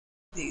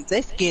Dude,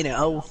 let's get it.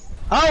 Oh,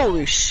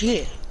 holy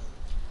shit.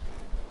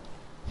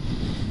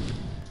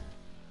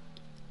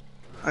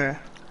 Okay.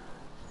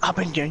 Hop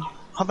in, Jane.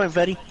 Hop in,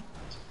 Fetty.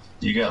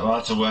 You got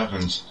lots of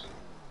weapons.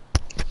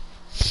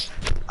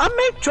 I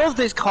may drove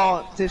this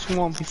car, this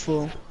one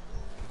before.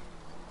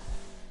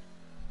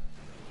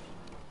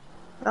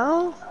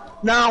 No?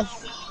 No.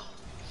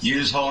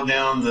 You just hold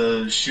down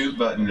the shoot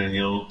button and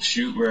you'll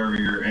shoot wherever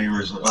your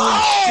aimers.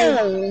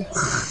 Oh!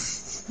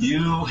 Shit.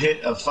 You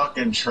hit a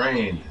fucking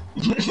train.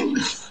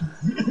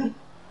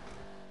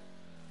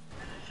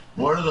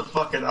 What are the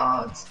fucking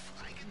odds?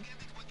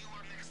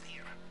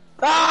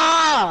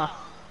 Ah!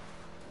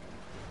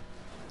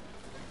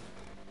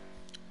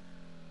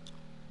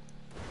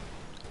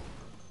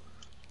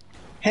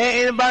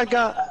 Hey, we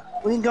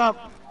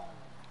got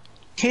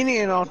Kenny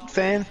in our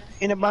fan.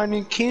 Anybody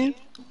need Kenny?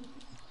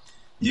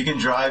 You can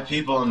drive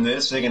people in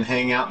this, they can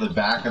hang out in the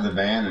back of the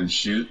van and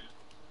shoot.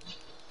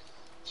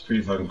 It's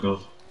pretty fucking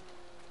cool.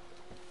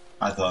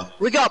 I thought.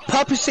 We got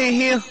puppies in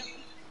here.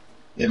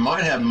 It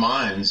might have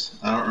mines.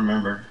 I don't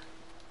remember.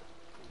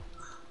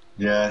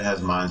 Yeah, it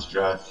has mines.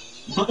 Drive.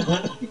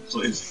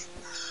 Please.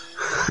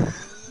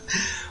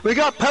 We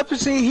got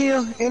puppies in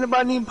here.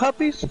 Anybody need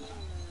puppies?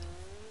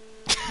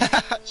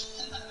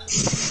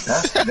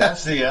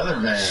 That's the other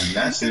van.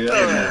 That's the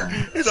other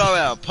van. It's all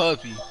about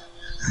puppy.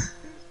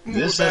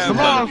 This doesn't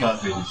have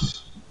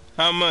puppies.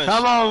 How much?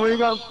 Come on, we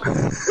got.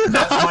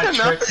 That's my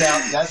tricked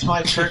out. That's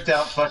my tricked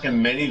out fucking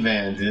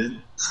minivan,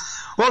 dude.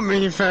 What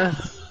minivan?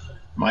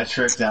 My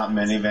tricked out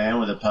minivan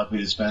with a puppy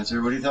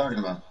dispenser. What are you talking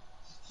about?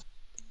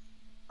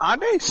 I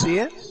didn't see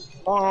it.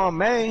 Oh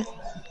man.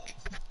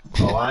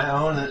 Oh, I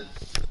own it.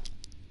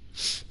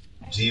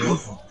 Do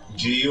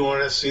you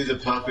want to see the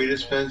puppy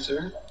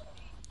dispenser?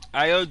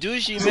 Ayo,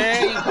 douchey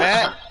man, you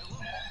back?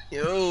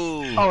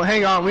 Yo. Oh,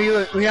 hang on. We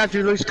have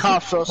to release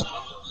cops first.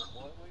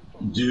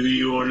 Do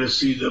you want to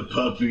see the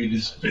puppy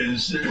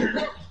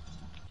dispenser?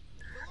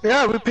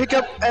 Yeah, we pick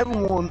up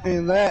everyone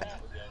in that.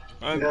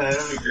 Yeah,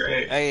 that'd be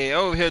great. Hey,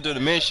 over here do the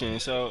mission.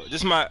 So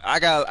this I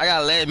got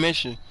a last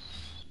mission.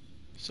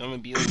 So I'm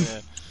gonna be over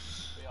there.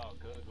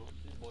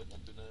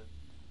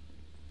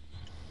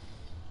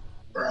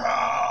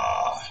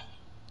 Bruh.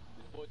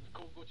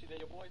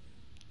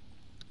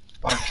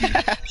 Fuck you.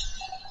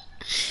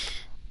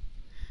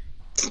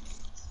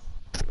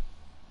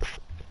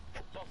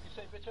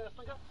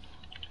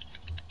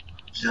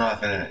 You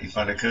laughing at? You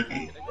find a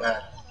cookie?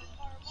 Yeah.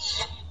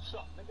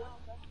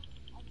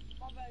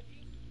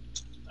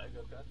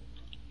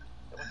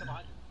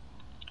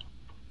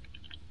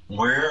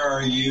 Where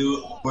are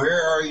you?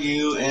 Where are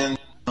you in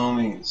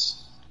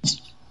homies?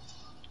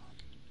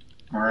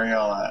 Where are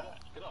y'all at?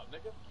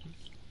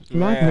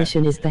 Log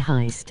mission is the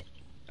heist.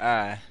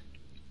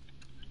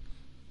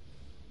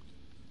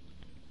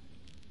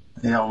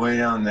 Y'all way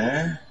down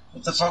there?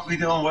 What the fuck we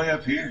doing way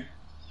up here?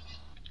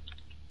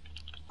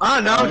 I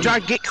don't know,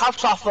 trying to get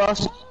cops off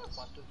us.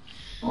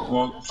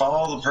 Well,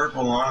 follow the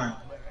purple line.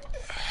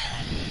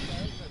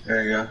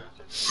 There you go.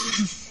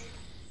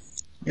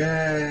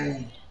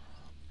 Yay.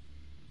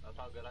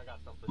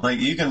 Like,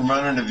 you can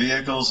run into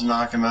vehicles and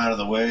knock them out of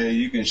the way.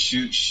 You can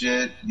shoot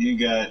shit. You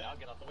got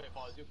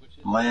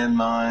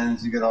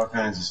landmines. You got all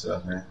kinds of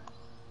stuff, man.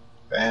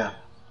 Bam.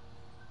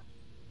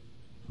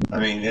 I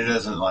mean, it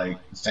doesn't, like,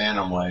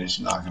 phantom ways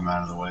knock them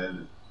out of the way.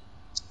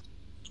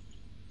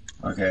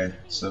 But... okay,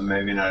 so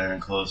maybe not even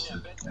close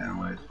to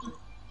phantom ways.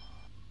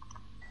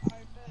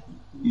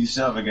 You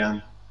still have a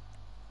gun.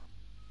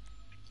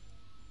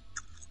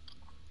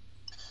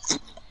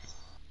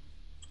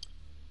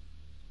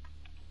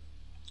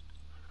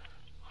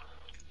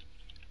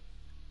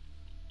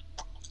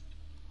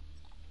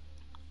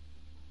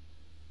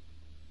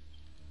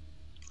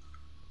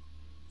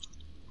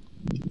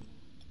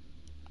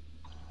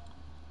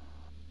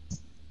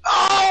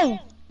 Oh!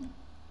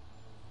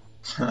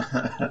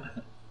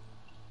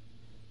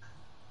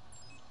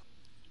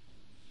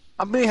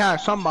 I'm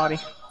behind somebody.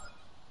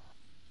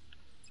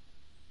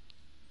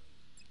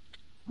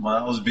 Well,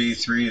 that was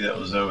B3 that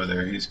was over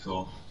there. He's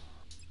cool.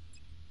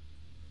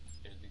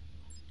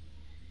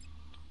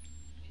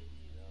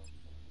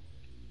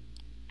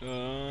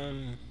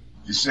 You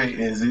say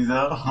Izzy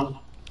though?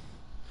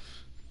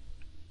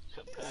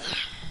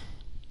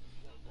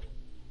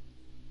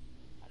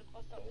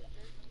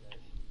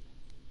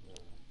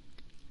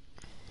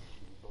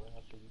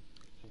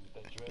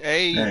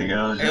 Hey, there you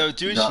go. Hey,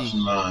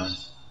 douchey.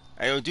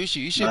 Hey, douchey,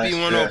 you should be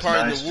one of the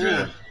part of the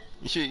woo.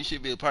 You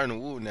should be a part of the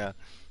woo now.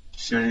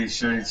 Should he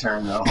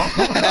turn though?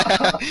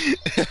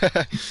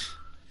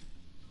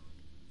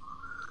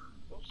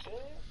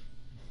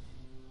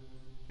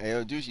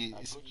 Hey, douchey.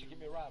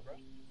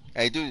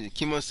 Hey, dude,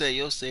 Kimo said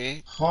you'll say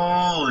it.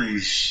 Holy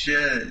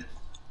shit.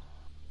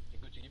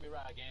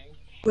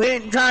 We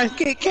ain't trying to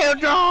get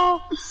killed,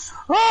 y'all.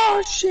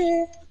 Oh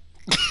shit.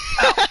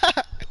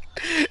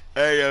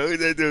 Hey, yo, who's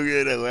that dude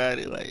getting around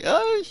it? Like,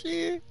 oh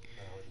shit.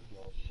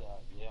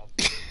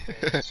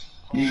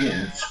 You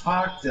getting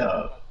fucked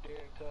up.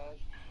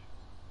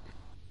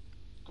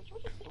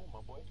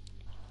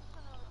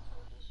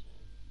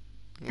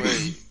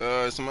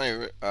 Wait,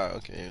 somebody.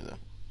 Okay, here we go.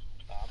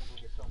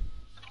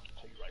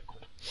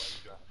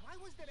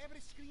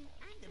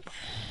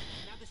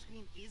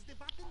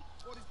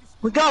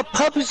 We got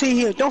puppies in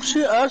here. Don't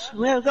shoot us.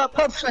 We have got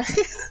puppies in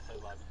here.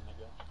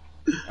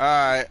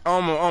 Alright,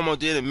 almost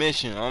did a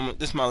mission.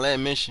 This is my last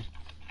mission.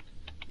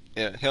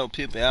 Yeah, help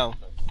people out.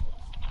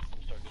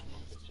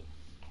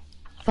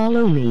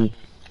 Follow me.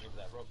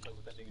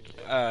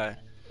 Alright.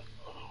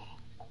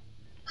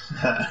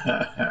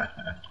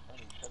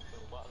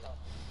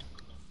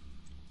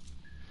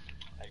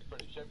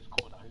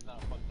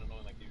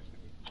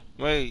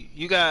 Wait,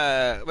 you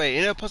got any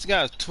other person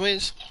got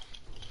twins?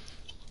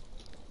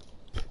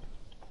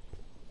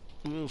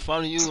 We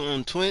follow you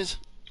on twins?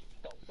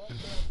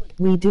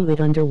 We do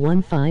it under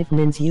 1.5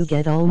 mins. You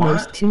get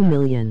almost What? 2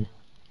 million.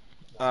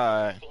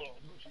 Alright.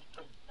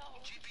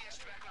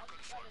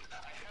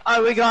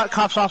 Alright, we got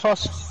cops off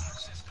us.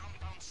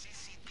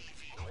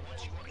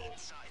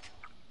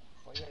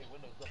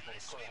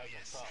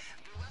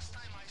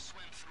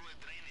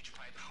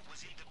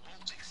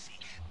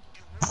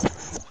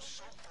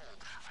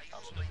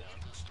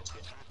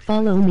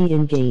 Follow me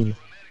in game.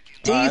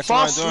 Did you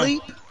fall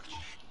asleep?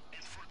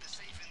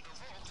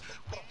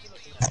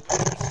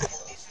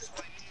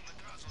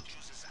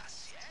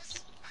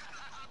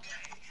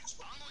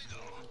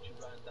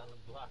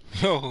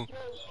 Yo,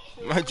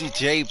 my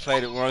GTA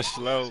played it one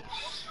slow.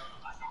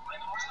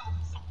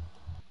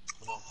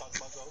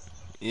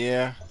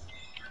 Yeah.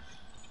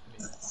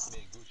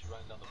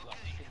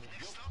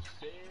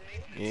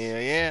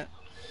 Yeah.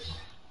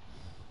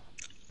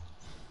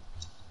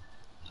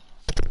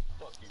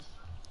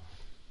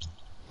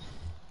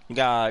 You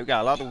got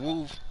a lot of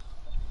wolves.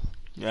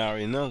 You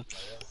already know.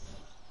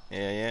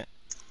 Yeah.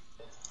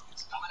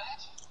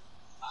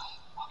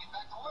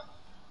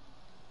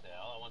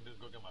 All I want to do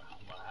is go get my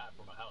hat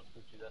from my house.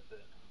 Gucci, that's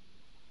it.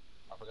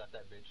 I forgot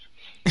that bitch.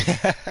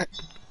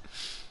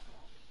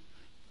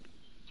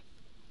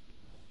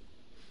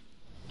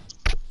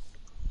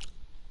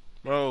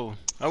 Bro,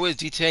 I wish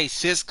GTA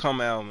 6 come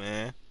out,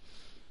 man.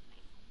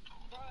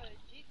 Bro,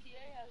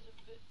 GTA has a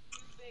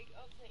big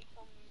update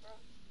coming, bro.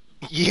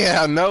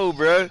 Yeah, I know,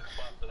 bro.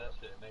 For that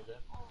shit, nigga.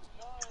 Oh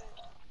god.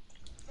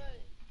 But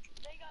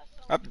they got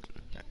some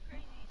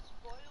crazy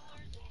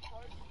spoilers and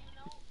cars, you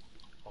know?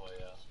 Oh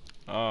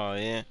yeah. Oh,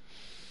 yeah.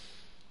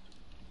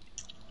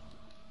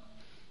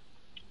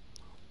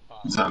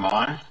 Is that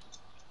mine?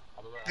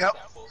 Yep.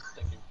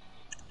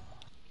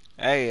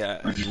 Hey,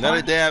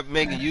 another day I'm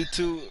making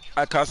YouTube,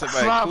 I call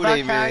somebody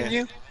Kool-Aid Man.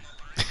 You.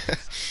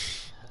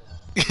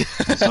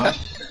 What's up?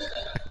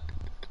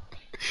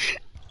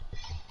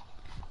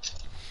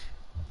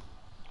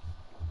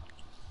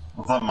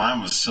 I thought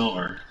mine was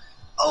silver.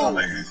 Oh. Don't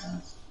make any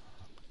sense.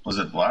 Was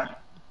it black?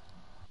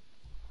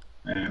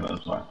 Maybe it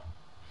was black.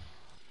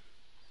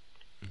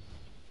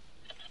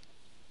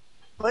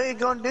 What are you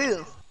gonna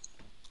do?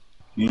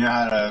 You know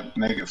how to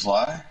make it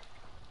fly?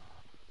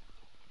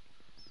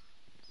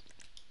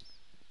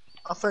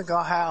 I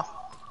forgot how.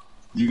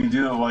 You can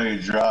do it while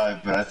you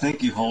drive, but I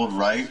think you hold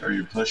right or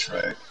you push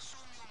right.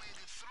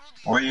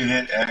 Or you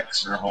hit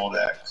X or hold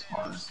X.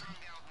 Honestly.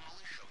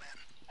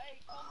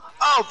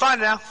 Oh, find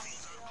it now.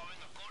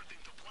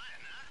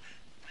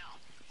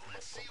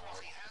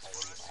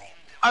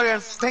 Okay,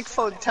 thanks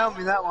for telling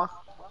me that one.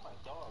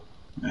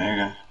 There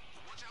you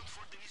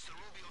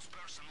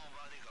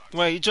go.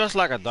 Wait, you dressed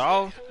like a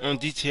dog on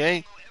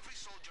GTA?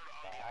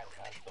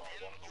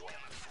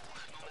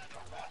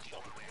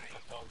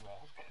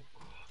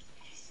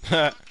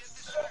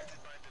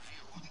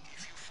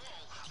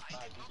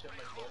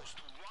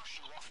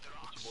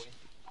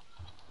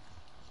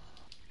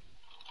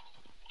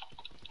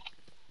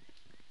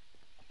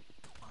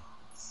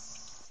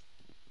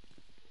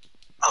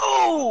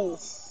 Oh!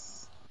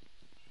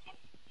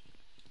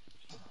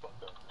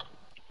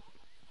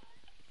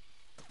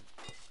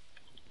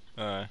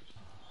 Alright.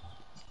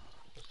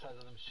 What size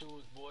of them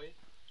shoes, boy?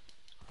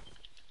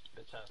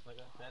 Bitch ass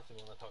nigga. Nancy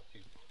wanna talk to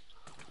you.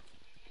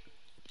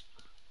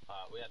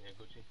 We out here,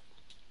 Gucci.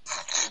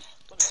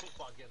 What the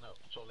fuck getting up?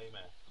 Show lame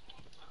ass.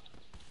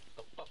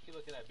 The fuck you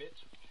looking at,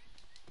 bitch?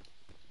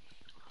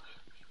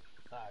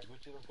 Alright,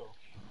 Gucci, let's go.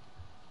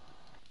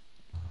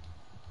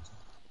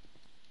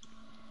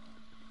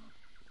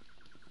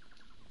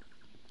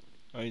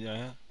 Oh, you down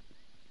here?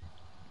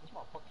 This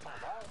motherfucker's trying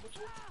to ride,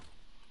 Gucci.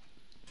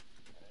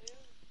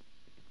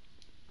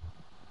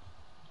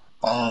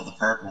 Follow the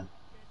purple.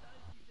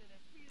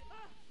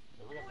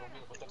 We gotta go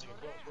meet up with that nigga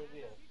Ghost. Where's he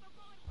at?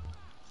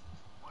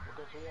 Where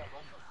Ghost, where he at,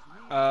 bro?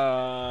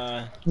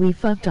 We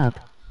fucked up.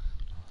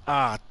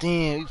 Ah,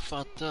 damn, we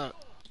fucked up.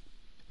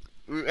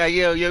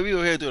 Yeah, we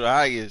were here to the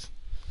highest.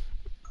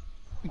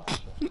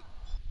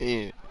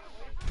 Yeah.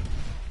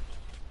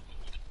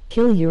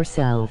 Kill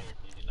yourself.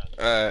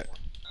 Alright.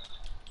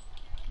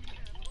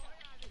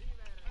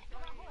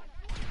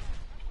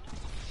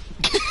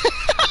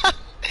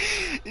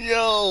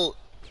 Yo,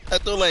 I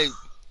throw like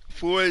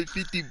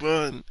 450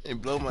 bun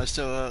and blow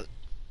myself out.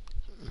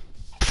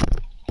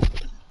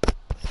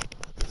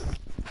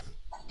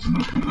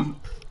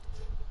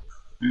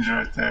 He's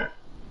right there.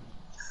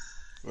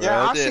 Well,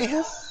 Yeah, I see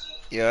him.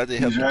 Yeah, I did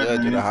help He's the right judge with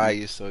the beneath you.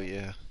 highest, so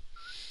yeah.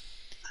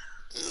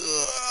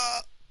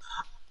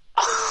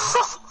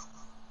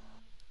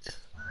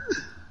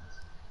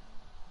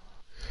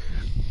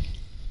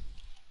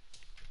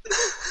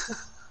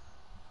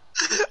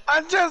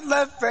 I just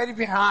left Freddy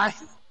behind.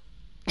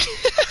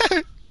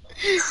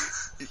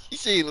 You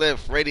see, he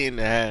left Freddy in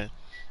the hand.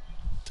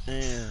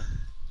 Damn.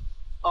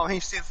 Oh,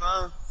 he's still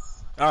fun.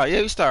 Oh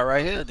yeah, we start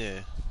right here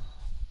then.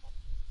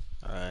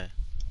 All right.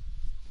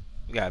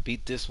 We gotta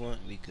beat this one.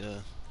 We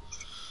good.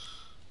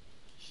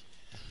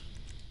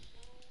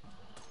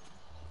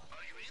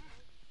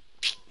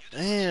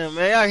 Damn,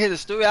 man, y'all hit the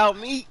story out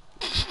me.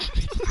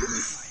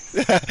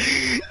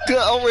 Good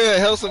over here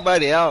help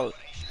somebody out.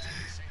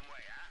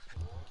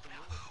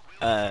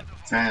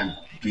 Man,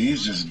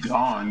 B's just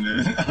gone,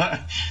 dude.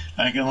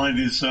 I can only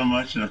do so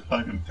much in a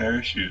fucking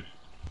parachute.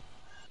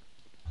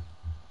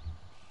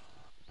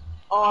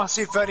 Oh, I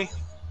see Freddy.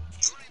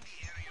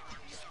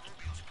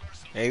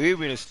 Hey, we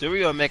been in the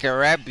studio making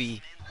rap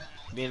beat.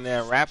 Being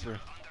that rapper.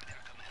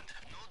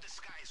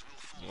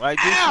 Why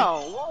do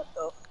Ow! What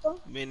the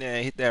fuck? Been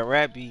there hit that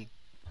rap beat.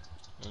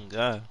 Oh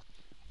God.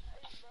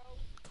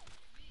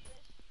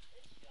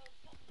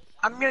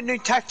 I'm your new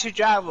taxi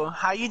driver.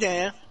 How you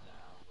doing?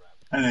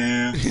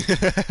 Hello.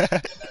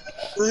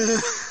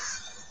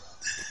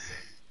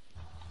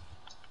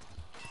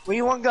 Where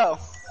you want to go?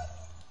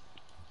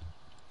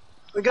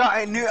 We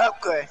got a new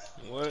upgrade.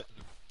 What?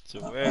 So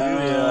where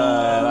you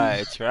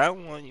like try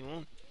one you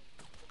want?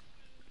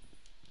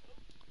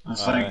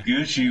 It's like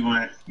Gucci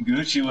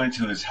went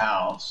to his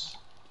house.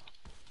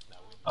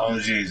 Oh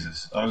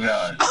Jesus. Oh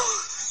God.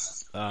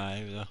 Alright,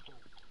 here we go.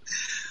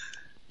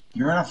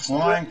 You're in a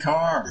flying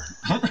car.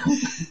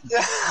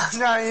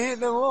 No, you hit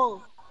the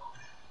wall.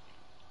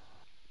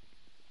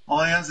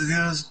 All you have to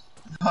do is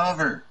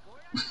hover.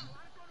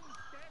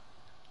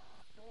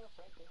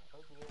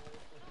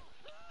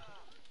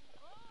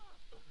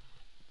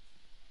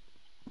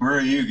 Where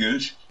are you,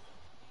 Gooch?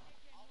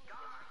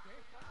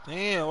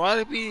 Damn, why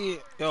did it be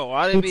It's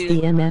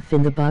the MF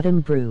in the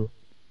bottom brew.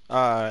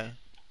 Alright.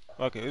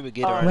 Okay, we would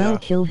get it right Well, now.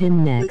 kill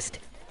him next.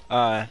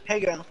 Alright.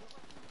 Hang on.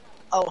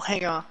 Oh,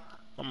 hang on.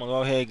 I'm gonna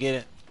go ahead and get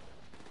it.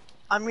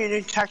 I'm your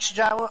new taxi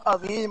driver.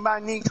 If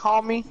anybody need to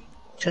call me,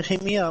 just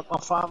hit me up. I'll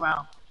follow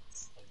out.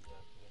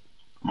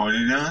 What are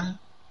you doing?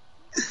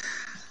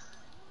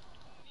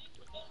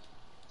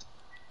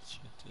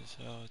 Check this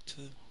out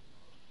too.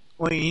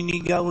 Well, you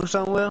need to go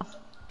somewhere?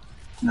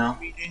 No.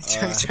 You need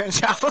taxi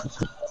driver?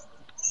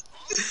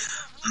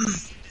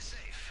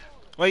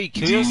 Wait, you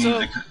kill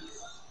yourself?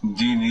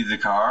 Do you need the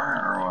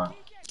car or what?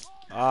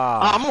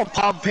 I'm gonna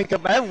pop pick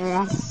up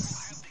everyone.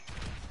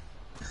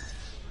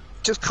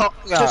 Just call.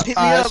 Yeah, Just hit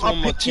me that's up. one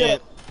I'll more pick you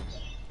chance. up.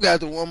 Gotta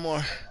do one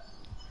more.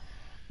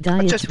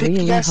 Die, just it's pick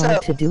really you guys hard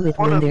up. to do it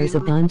One when of there's a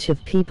you. bunch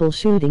of people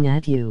shooting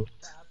at you.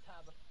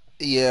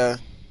 Yeah.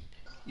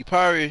 You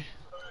probably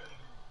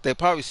they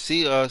probably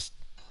see us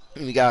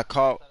when we got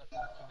caught.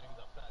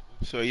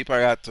 So you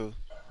probably have to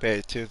pay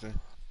attention.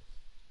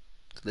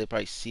 Cause they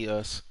probably see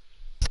us.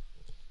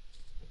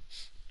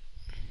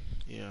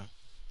 Yeah.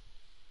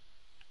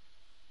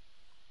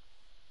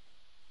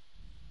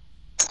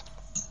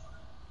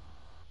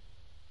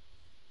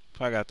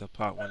 Probably got to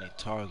pop when they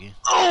target.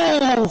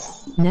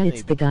 Oh! Nah,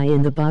 it's the guy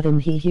in the bottom.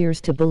 He hears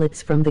 2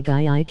 bullets from the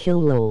guy I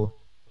kill, lol.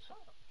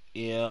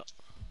 Yeah.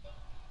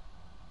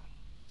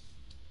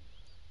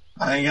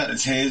 I ain't got the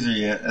taser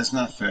yet. That's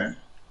not fair.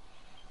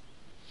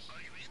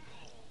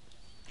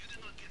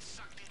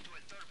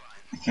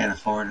 I can't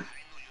afford it.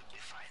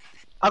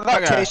 I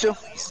got got-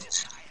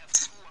 taser.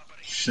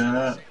 Shut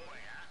up.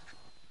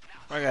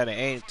 I got an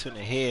aim to the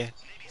head.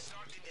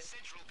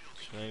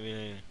 So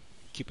maybe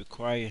keep it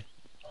quiet.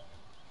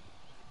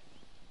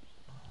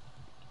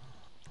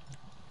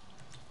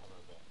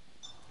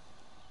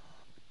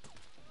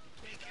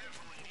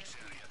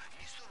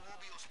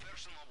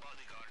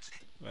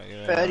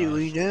 Fatty, what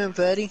you doing,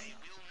 Fatty?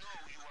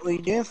 What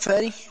you doing,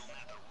 Fatty?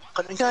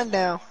 Put the gun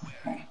down.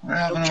 What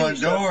happened to my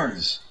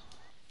doors?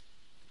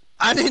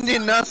 I didn't do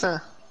nothing.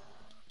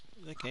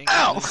 Okay,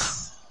 Ow!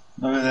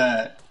 Look at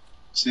that.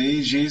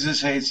 See,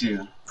 Jesus hates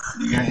you.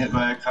 You got hit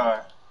by a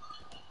car.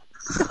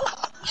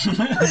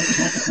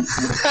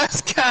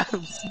 That's kind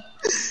of...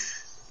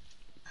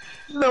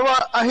 You know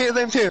what? I hear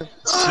them too.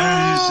 As soon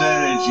as you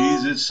said it,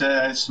 Jesus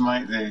said, I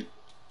smite thee.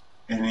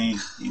 And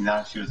he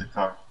knocks you with a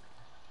car.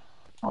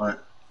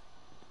 What?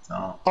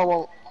 Oh. Oh,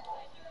 well.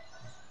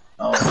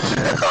 Oh, shit.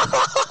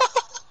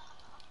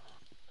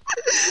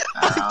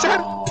 I tried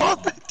to Ow.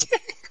 pop the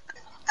kick.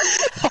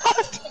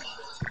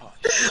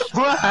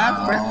 What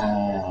happened?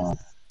 Oh.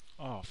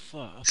 Oh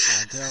fuck! I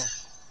found out.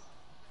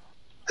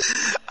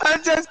 I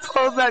just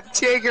pulled that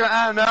trigger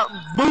and up,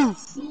 boom!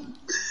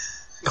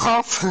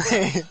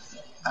 Confident.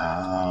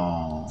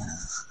 Oh.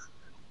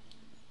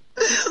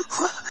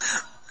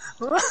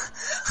 What?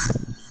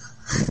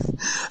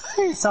 I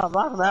didn't stop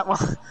laughing at that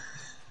one.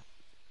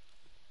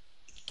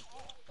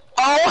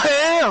 Oh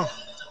hell!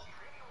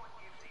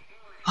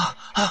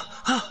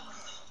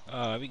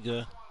 We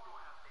good.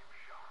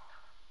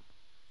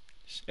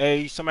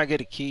 Hey, somebody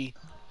get a key.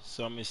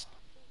 So I'm gonna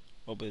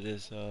open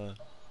this.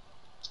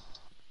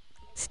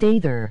 Stay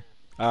there.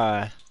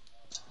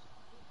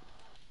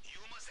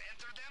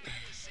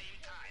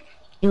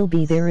 He'll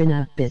be there in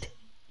a bit.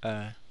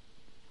 Oh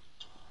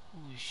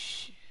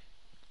shit.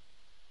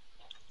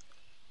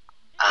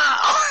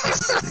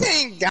 Oh,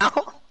 there you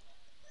go.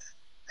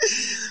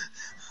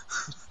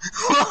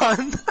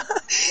 One.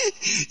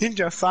 You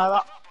just fell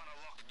up.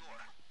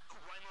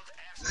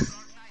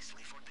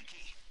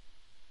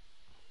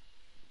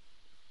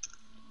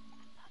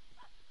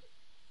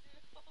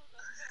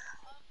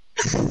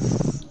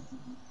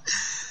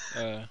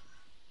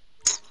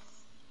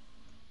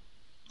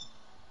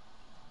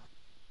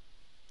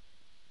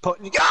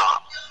 Putting you go.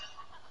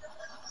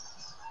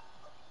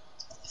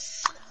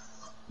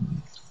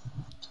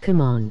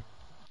 Come on.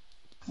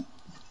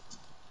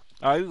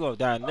 Oh, you go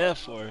down there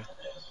for it.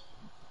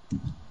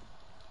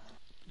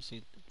 Let's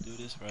see, do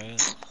this right here.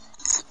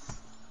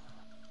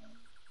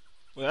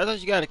 Wait, I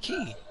thought you got a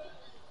key.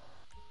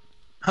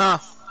 Huh?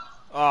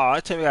 Oh, I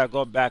tell you, we gotta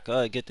go back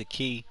up and get the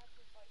key.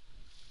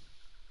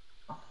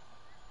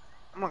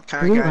 I'm gonna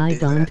kind Blue of Eye gotta do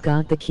don't that.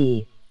 got the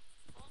key.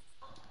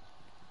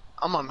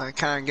 I'm gonna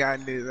kind of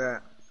gotta do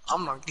that.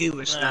 I'm gonna give it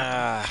a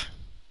snap. Ah.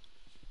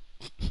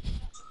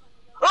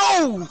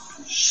 Oh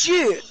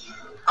shit!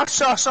 I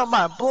saw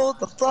somebody blow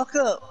the fuck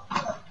up.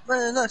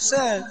 Man, that's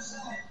sad.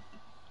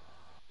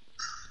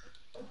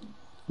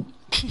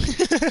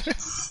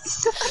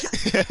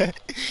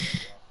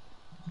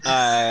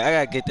 Alright, I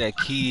gotta get that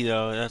key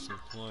though. That's the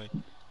point.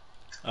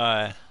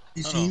 Alright.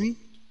 You Hold see on. me?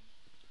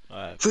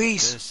 Alright.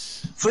 Freeze!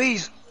 This.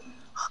 Freeze!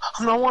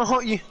 I'm not want to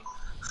hurt you.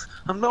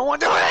 I'm not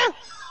want to do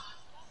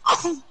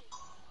it.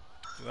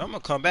 I'm gonna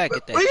come back and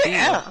get that Where key. you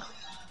at?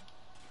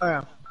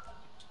 Yeah.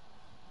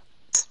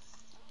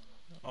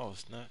 Oh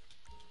snap.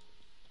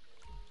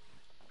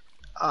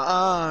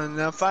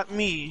 Now fuck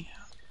me.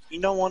 You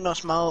don't want no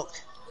smoke.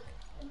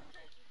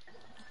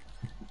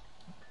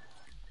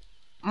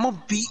 I'm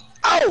gonna beat.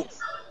 Oh!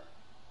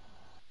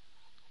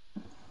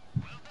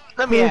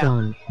 Let me Hold out.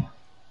 on.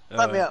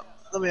 Let me up.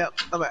 Let me up.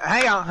 Let me up.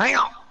 Hang on. Hang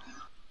on.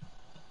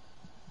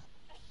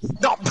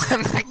 Don't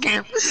burn that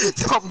game.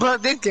 Don't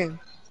burn this game.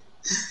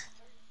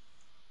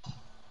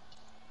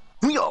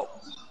 Yo.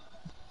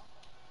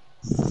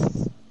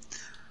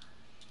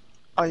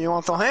 Oh, you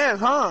want some hands,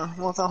 huh?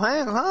 Want some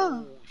hands,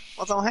 huh?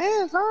 Want some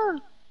hands, huh?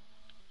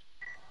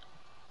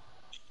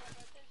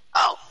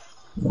 Oh.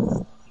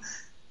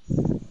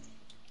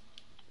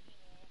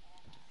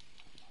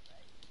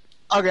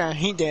 Okay,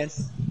 he dead.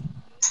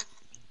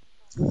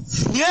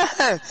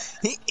 Yeah,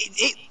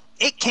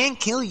 it can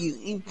kill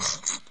you.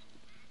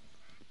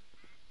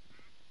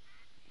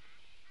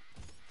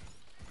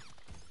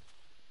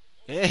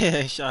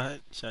 Yeah, shot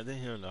in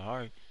here in the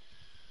heart.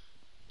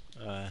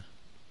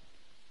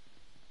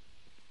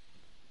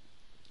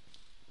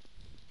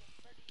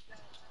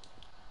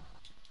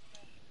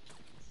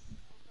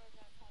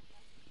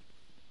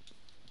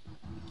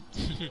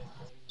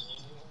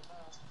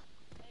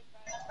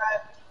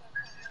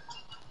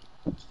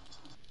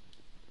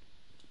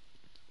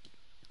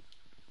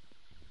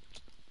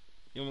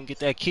 You wanna get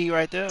that key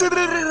right there?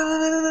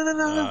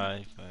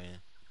 Alright, fine.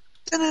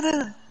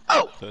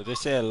 Oh, So they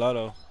said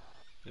Lotto.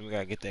 Then we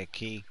gotta get that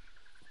key.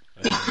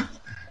 Right there.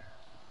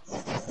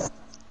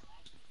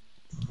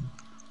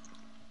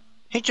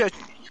 he just.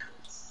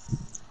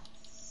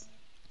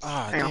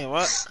 Ah, Hang on. damn,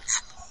 what?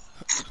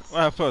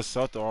 Why I put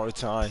salt all the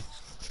time?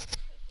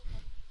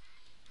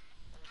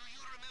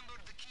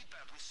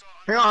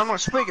 Hang on, I'm gonna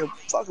speak a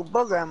fucking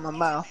booger out of my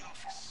mouth.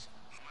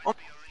 What?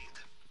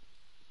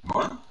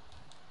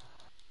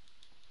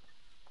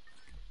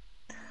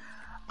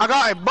 I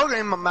got a booger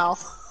in my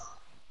mouth.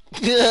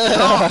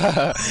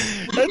 That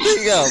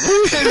thing got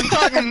It's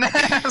fucking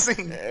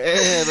nasty. And,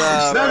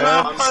 That's man.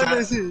 not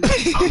funny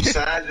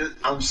shit.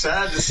 I'm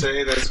sad to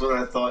say that's what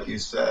I thought you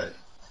said.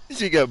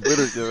 She got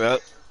butters in her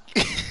mouth.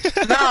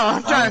 No,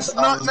 I'm trying was- to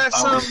I knock was- that I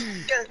some. was-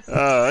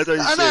 I thought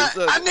you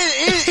said I did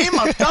it in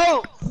my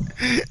throat.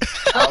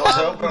 I was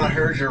hoping I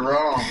heard you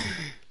wrong.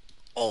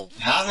 Oh,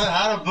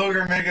 How did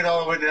Booger make it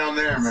all the way down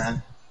there,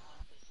 man?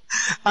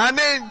 I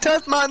didn't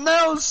touch my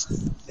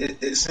nose.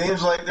 It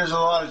seems like there's a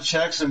lot of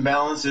checks and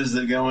balances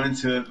that go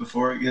into it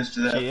before it gets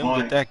to that shit, I'm gonna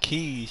point. get that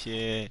key,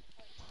 shit.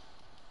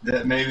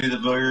 That maybe the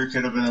booger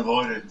could have been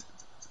avoided.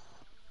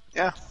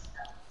 Yeah.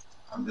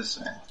 I'm just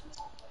saying.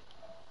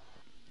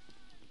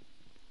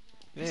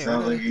 It Yeah,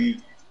 sounds what like he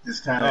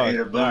just kind the- of ate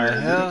a the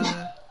booger.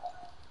 hell?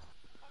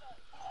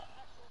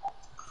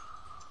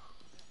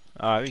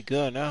 Alright, we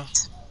good now.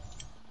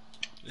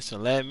 It's a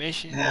lab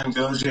mission. Damn,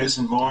 go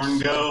Jason Bourne,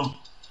 go.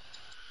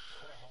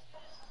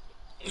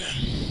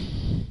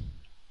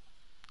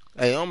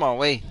 Hey, on my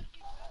way.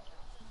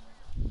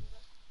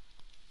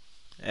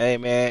 Hey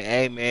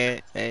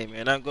man,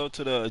 I go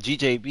to the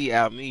GJB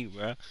out me,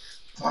 bro.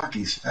 Fuck,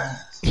 he's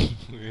fast.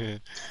 Yeah.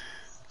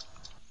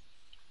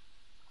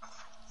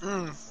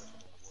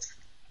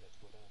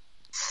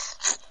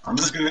 I'm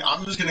just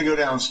gonna go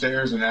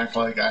downstairs and act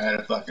like I had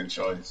a fucking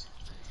choice.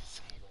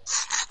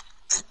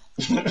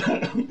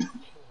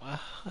 Wow.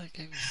 I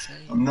can't even say.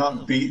 I'm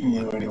not beating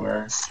you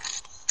anywhere.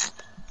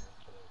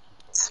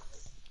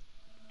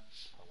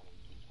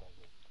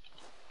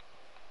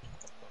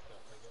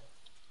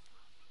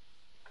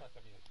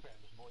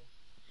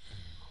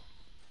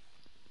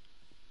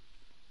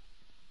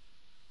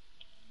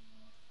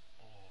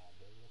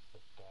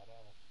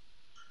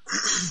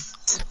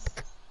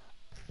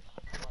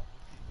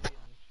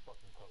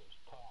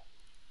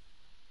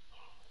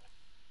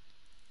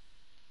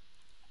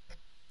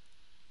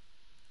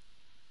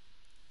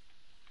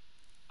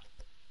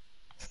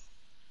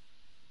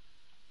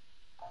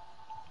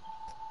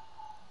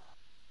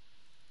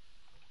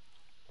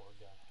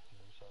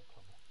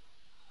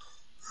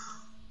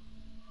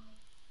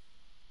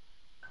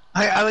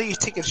 Hey, I'll let you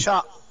take a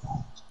shot.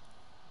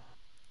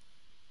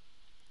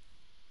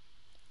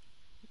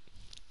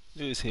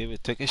 Dude's here to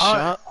take a All right.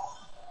 shot.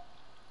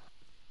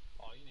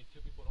 Oh, you need 2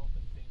 people to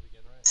open things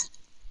again,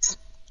 right?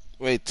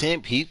 Wait,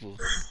 10 people?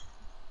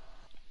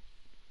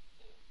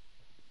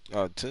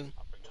 Oh, 2? I forgot.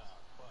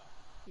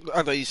 Fuck.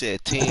 I thought you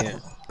said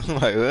 10. I'm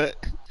like, what?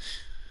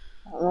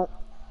 Nah,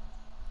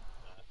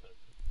 that's it.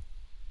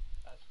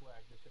 That's swag.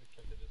 They should have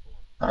kept it this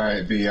one.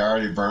 Alright, B, I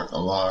already burnt the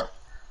lock.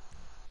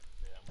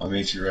 Yeah, I'll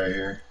meet you right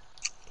here.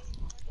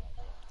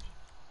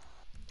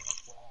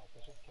 that's swag.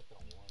 They should have kept it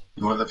on one.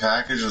 You want the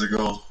package or the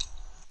gold?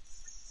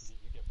 You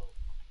get both.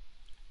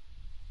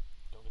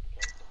 Don't get the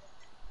character.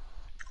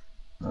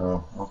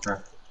 Oh,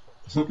 okay.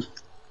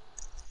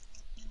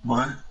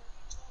 What?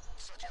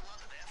 Such a lot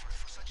of effort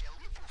for such a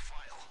little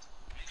file.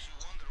 Makes you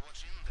wonder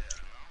what's in there,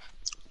 no?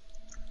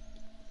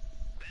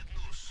 Bad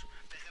news.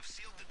 They have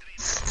sealed the drain.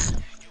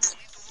 You will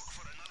need to look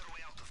for another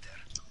way out of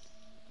there.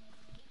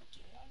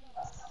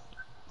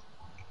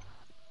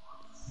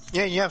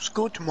 Yeah, you have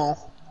school tomorrow.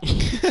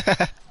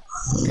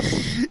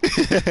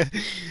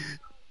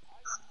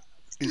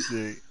 He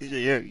said,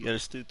 yeah, you gotta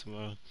stew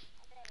tomorrow.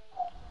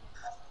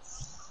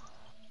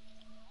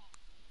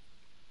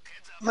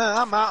 Man,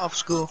 I'm out of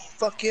school.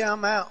 Fuck yeah,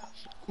 I'm out.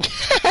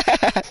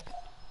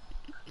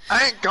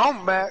 I ain't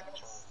going back.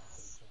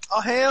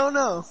 Oh, hell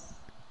no.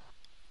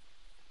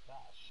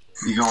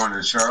 You going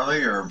to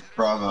Charlie or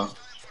Bravo?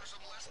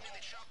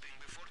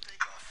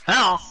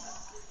 How?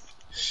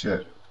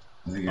 Shit.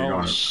 I think you're Oh,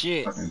 going to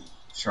shit. fucking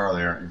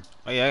Charlie, aren't you?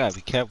 Oh, yeah, I gotta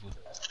be careful.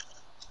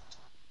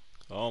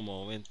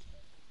 Almost went.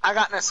 I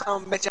got that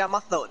son of a bitch out my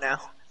throat now.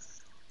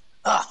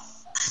 Ah.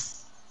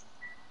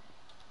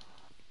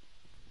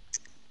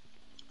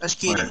 Let's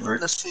get Wait, it. where-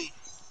 Let's see.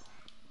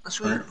 Let's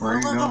see. Where are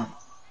you going?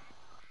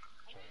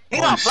 He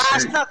got Holy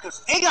Bryce shit.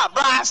 Knuckles. He got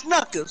Bryce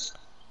Knuckles.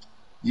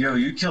 Yo,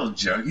 you killed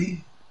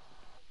Juggy?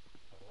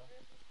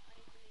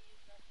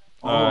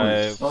 Holy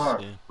Alright,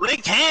 fuck. shit. We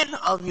can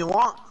if you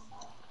want.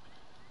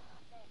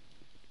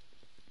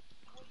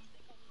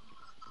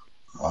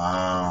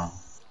 Wow.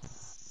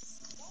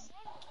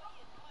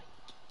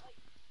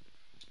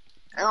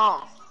 Hang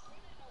on.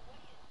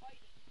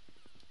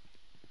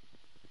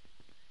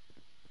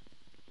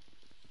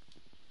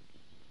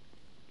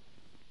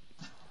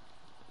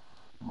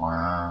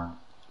 Wow.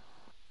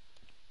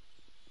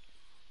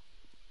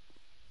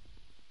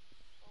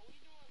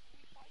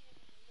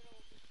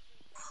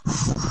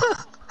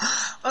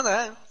 What the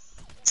hell?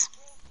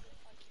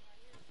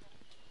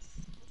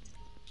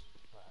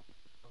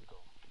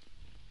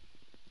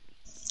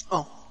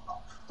 Oh.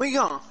 Where you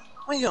going?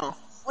 Where you going?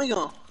 Where you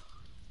going?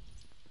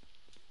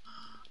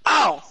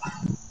 Ow!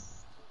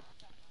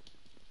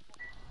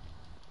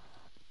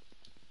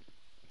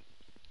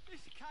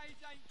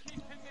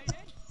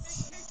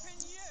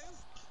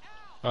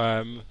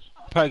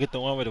 Probably get the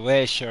one with the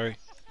red shirt.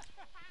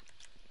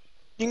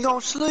 You can go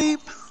to sleep?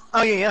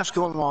 Oh yeah, that's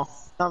good tomorrow.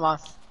 Never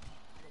mind.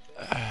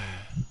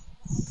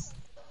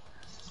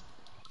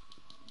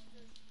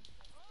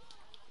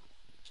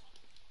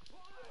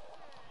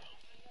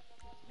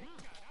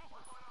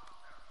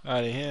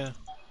 Out of here.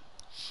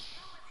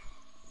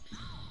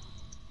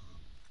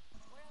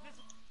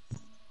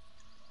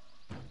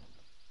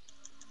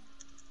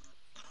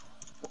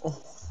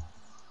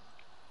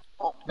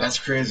 That's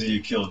crazy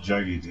you killed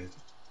Juggy, dude.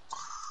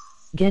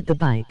 Get the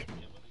bike.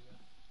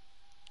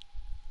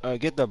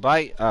 Get the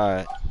bite.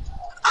 Oh,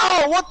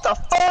 what the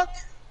fuck?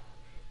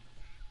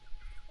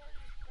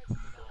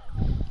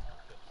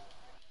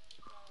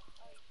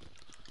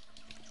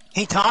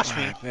 He touched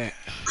me. Alright, bet.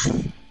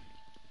 Good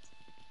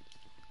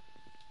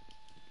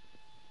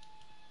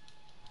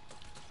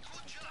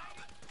job.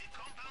 The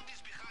compound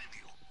is behind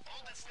you.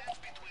 All that stands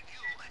between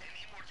you and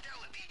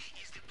immortality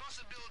is the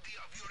possibility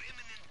of your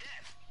imminent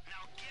death.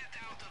 Now get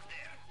out of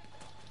there.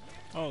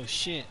 Oh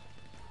shit.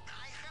 I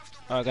have to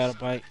Oh, I got a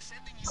bite.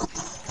 sending you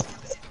these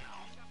coordinates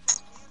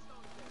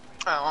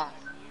now. Oh,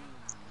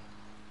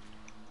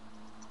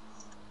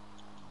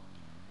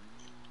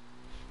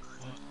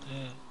 What the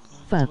hell?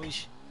 Fuck.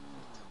 Toys?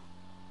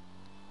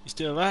 You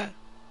still alive?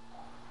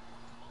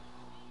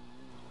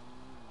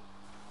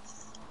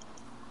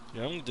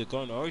 Yeah, I'm gonna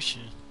go in the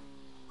ocean.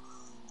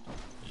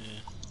 Yeah.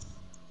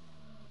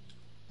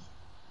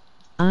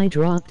 I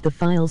dropped the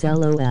files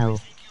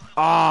LOL.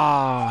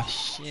 Ah,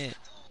 shit.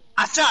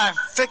 I tried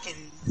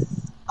freaking.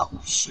 Oh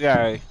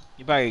Yeah,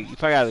 you probably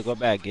gotta go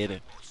back and get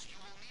it.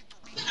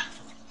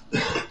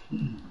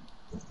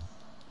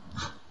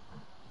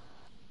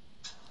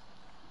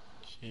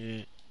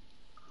 Shit.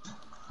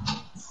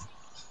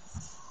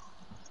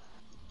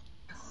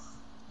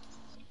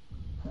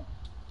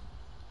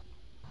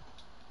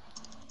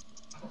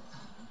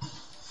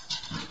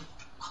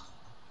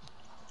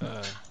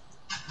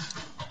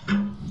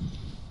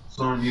 It's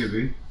on you,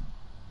 B.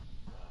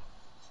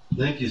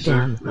 Thank you,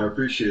 sir. Damn. I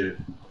appreciate it.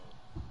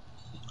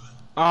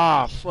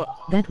 Ah,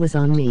 fuck. That was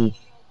on me.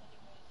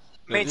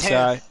 Me This too.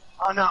 side.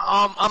 Oh no,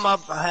 I'm up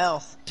for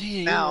health. Damn,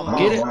 you Now, gonna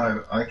get it?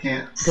 I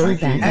can't. Go I back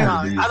can't Hang hear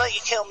on, B. I let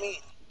you kill me.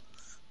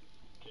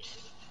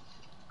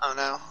 Oh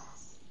no.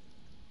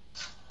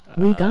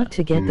 We got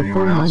to get the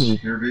full Anyone else money.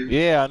 hear B?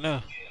 Yeah, I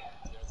know.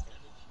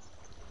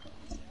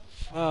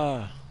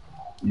 Fuck.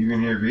 You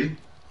can hear B?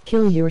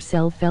 Kill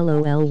yourself,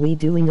 lol. We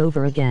doing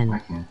over I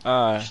again. can't.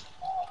 Alright.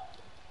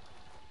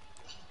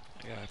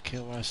 I gotta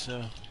kill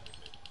myself.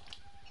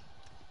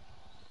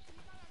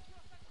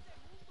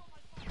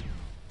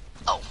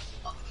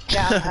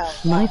 Yeah,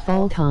 My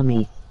fault,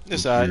 homie.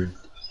 This side.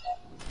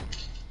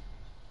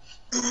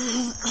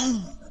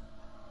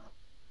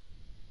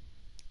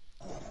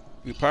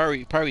 We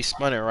probably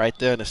spun it right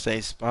there in the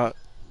same spot.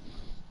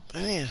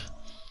 Damn.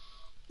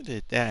 Who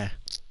did that?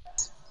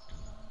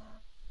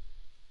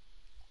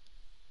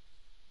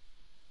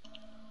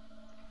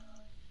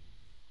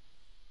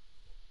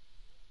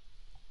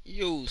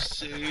 You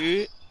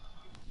see?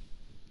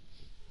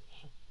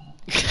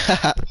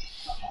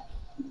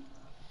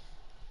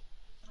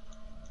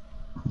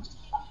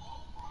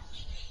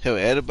 Hell,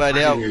 everybody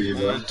I can out hear you,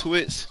 on bud. those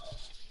twits.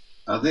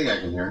 I think I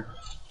can hear.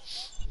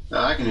 No,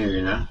 I can hear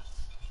you now.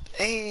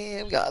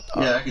 Damn, we got.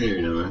 Yeah, I can hear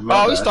you now, man. My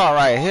Oh, we bad. start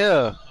right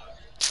here.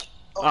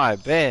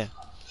 Alright, bad.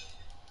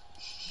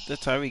 This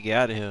time we get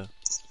out of here.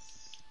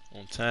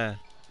 On time.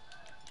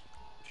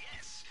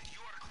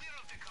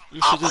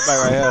 You shoot this bike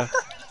right here.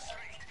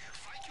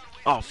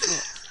 Oh,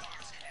 fuck.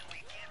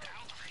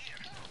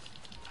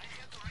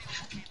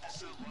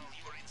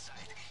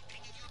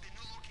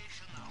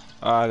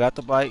 Alright, I got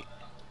the bike.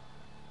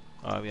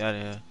 Alright, we out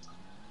of here.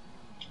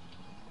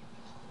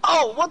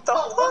 oh, what the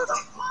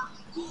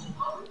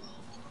fuck?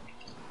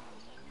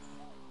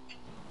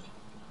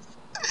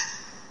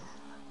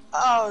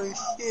 Oh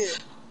shit.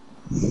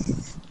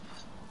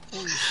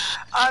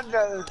 I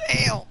know.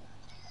 Damn.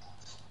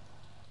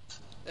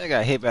 I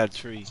got hit by a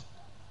tree.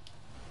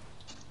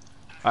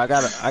 I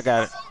got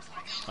it.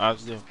 I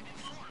was good.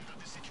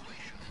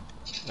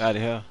 Out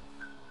of here.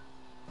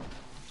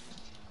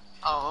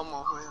 Oh, I'm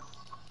on him.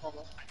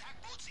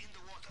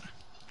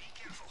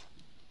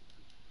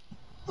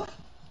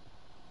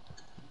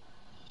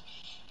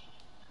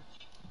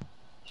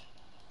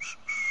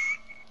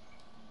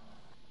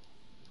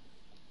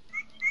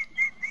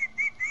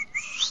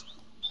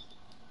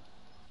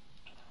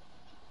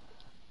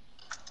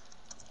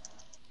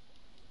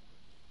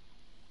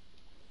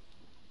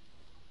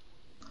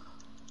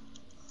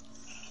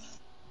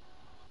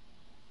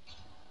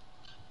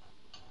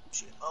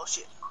 Shit. Oh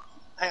shit.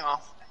 Hang on.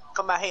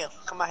 Come back here.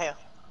 Come back here.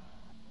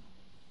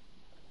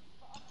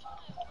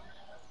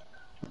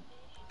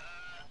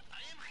 I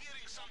am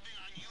hearing something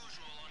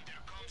unusual on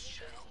their comms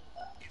channel.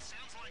 It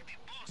sounds like the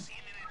boss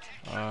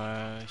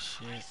imminent.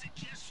 Shit.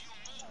 Suggest you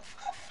move.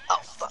 Oh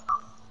fuck.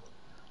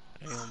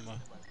 Damn. Looks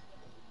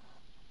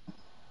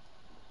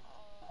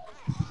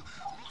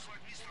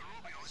like Mr.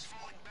 Rubio is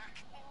falling back.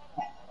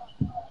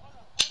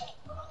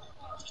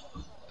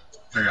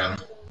 I got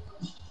him.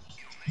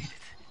 You made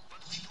it, but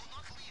we do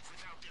not leave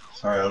without the whole.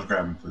 Sorry, I was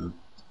grabbing food.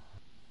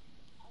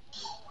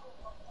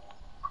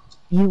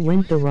 You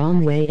went the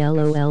wrong way,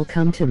 lol.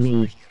 Come to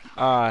me.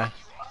 Alright.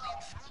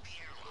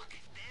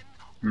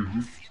 Mm-hmm.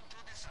 Into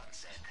the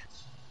sunset.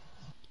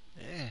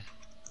 Yeah.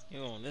 You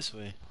going this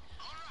way.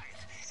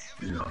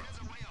 Yeah. Way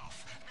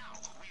off. Now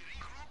we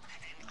regroup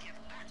and get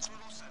back to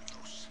Los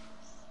Santos.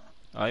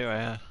 Oh, you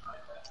right here.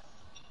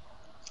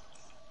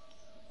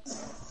 The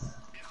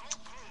whole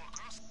crew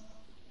across.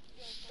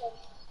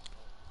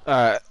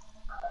 Alright.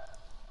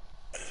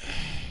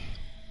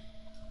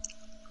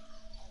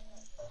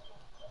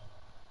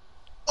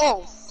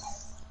 Oh.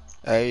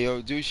 Hey,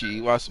 yo, Douchey,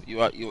 you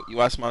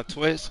watch my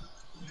twist?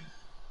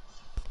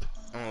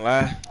 Don't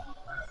lie.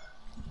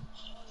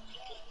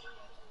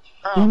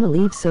 I'ma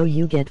leave so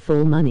you get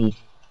full money.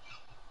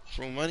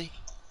 Free money?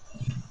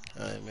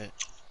 Alright, man.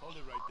 Hold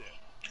it right there.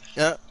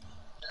 Yep.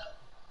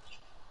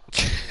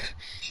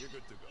 You're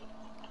good to go.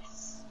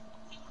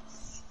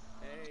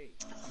 Hey,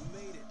 you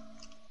made it.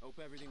 Hope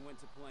everything went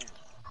to plan.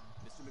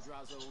 Mr.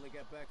 Madrazo only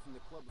got back from the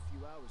club a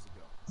few hours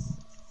ago.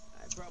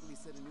 I probably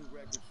set a new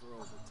record for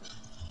overtime.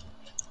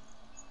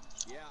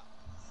 Yeah,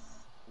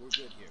 we're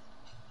good here.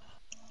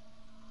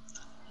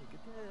 Look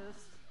at this.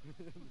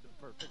 The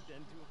perfect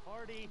end to a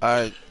party.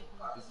 Alright.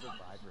 The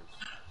survivors.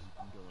 You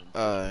can go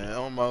in.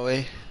 On my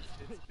way.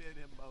 It's been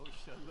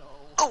emotional.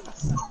 Oh.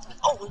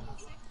 Oh.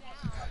 Sit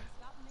down.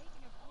 Stop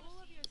making a fool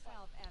of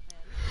yourself,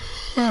 Evan.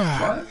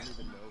 What? I don't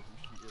even know who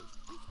she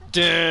is.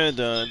 Dun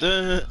dun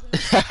dun.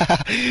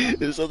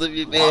 There's something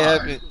you may Why?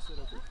 happen.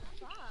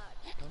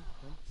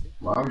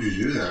 Why would you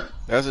do that?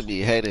 That's gonna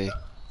be a headache.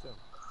 So,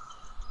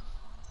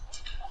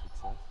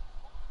 success?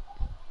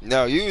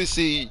 No, you would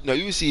see. No,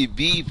 you would see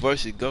B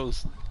versus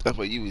Ghost. That's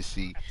what you would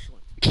see.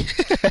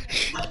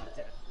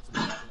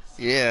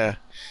 Yeah.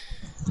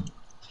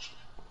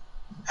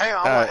 Hang on,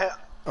 All I'm right. gonna help.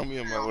 I'm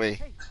on my way.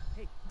 Hey,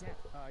 Dad.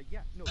 Yeah,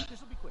 no, this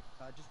will be quick.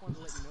 Just wanted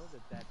to let you know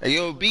that. Hey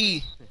yo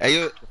B.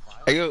 Hey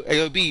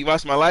yo B. You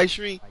watch my live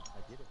stream I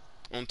did it.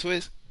 on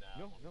Twitch?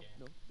 No.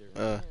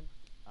 There's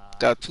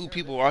Got 2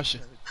 people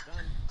watching.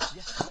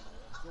 Yeah. So,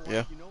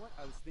 Yeah. you know what?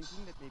 I was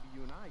thinking that maybe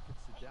you and I could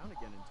sit down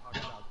again and talk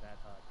about that.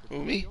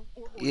 Who, me?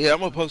 or Yeah, I'm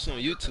gonna post it on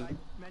YouTube.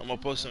 I'm gonna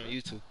post it on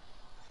YouTube.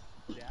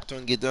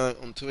 Don't get done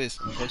on Twitch.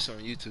 I'm gonna post it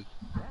on YouTube.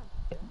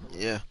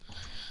 Yeah.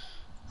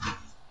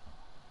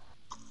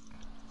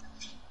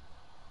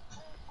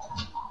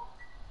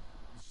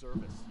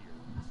 service here.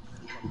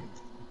 This is fucking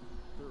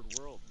third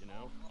world, you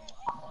know?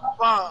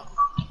 Wow.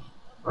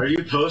 Are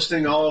you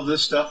posting all of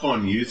this stuff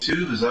on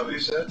YouTube? Is that what you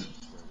said? Where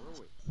were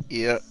we?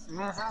 Yeah.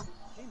 Mm-hmm.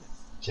 Payments.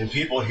 Can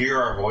people hear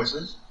our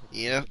voices?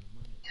 Yeah.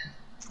 Yes,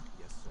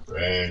 sir.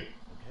 Great. Okay.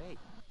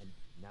 And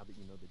now that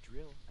you know the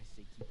drill, I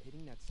say keep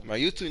hitting that summer. My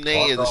YouTube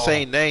name is the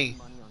same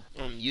name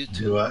on Do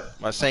YouTube. what?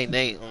 My same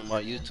name on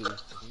my YouTube.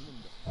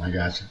 I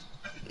got you.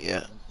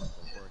 Yeah.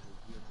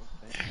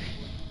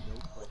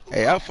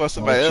 Hey, I fuss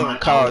somebody up on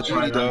Call of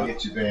Duty though.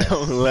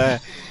 Don't lie.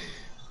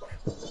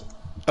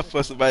 I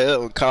fuss somebody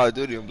up on Call of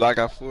Duty on Black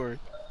Ops 4. I don't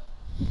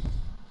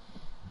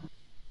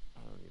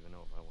even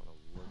know if I want to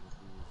look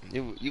at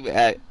these. You would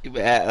add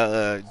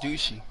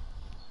douchey.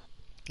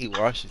 He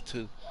washed it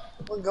too.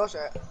 Where goes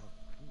that?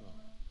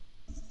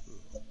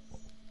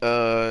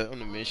 On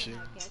the mission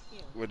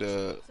with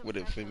a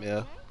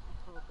female.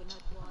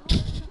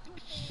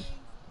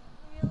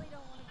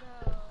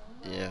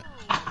 Yeah.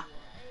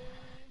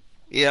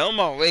 Yeah, I'm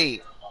on way.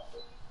 I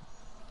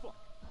love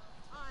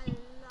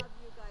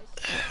you guys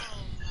so much.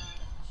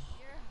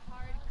 You're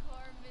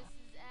hardcore,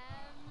 Mrs. M.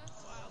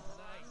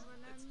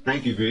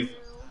 Thank you, V.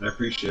 I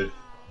appreciate it.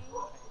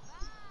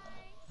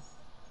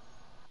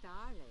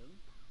 Darling,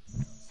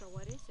 so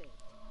what is it?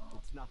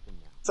 It's nothing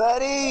now.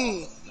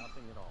 Fatty!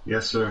 Nothing at all.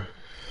 Yes, sir.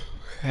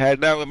 Had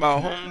that with my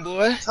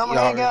homeboy. Come Y'all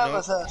hang already out know.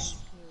 with us.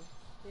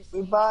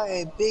 We buy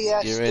a big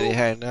ass Get ready, stool.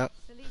 hang out.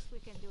 The least we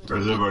can do is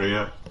Where's everybody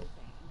at?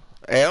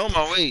 Hey, on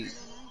my way.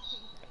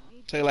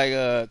 Take like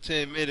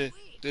 10 minutes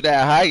to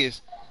that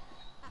highest.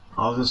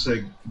 I was gonna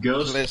say,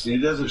 Ghost, Listen. it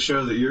doesn't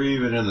show that you're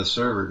even in the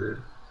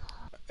server,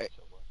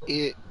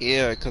 dude.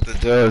 Yeah, cause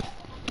the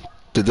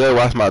dog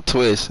watch my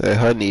Twitch and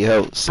her need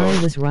help. So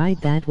I was right,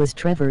 that was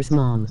Trevor's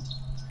mom.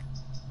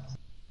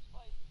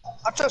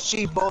 I just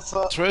see both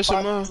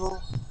Trisha, mom?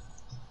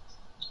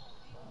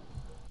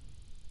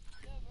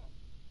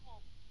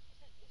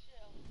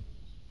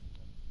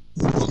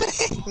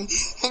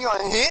 He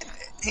gonna hit.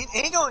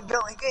 He gonna go.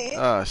 He can hit.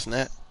 oh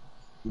snap.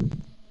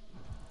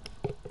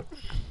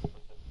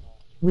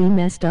 We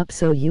messed up,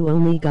 so you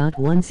only got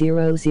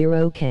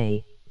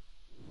 100K.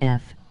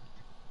 F.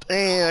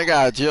 Damn, I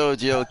got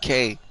JoJo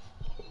K.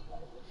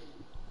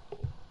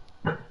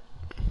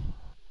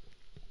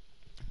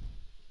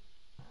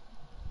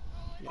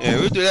 Yeah,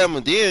 we'll do that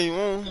one then. You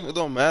want? It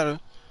don't matter.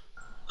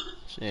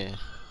 Shit.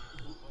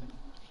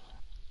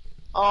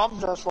 Oh, I'm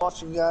just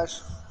watching,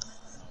 guys.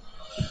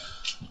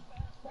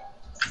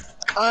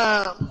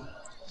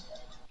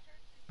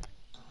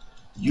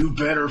 You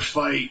better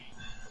fight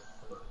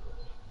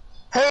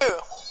Who?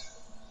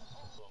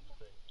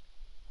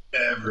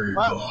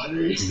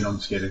 everybody. No, I'm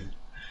just kidding.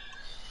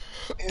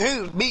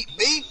 Who? Beat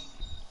B?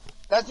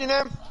 That's your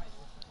name?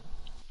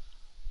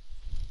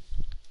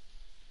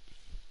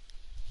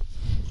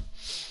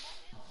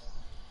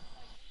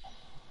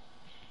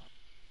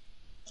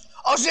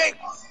 Oh shit!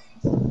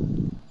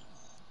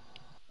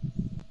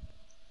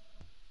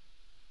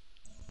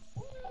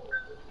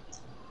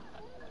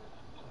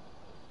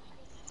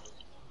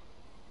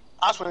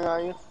 I swing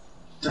on you.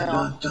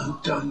 Dun, dun,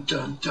 dun,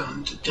 dun,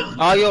 dun, dun, dun.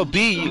 Oh, yo,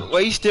 B, well,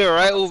 you still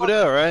right over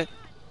there, right?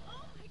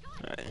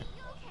 Right.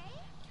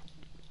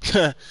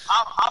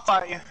 I'll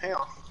fight you. Hang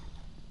on.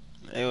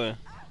 Anyway.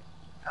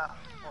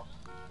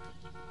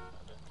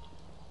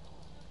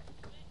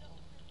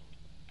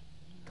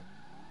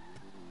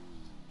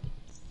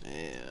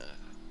 Yeah.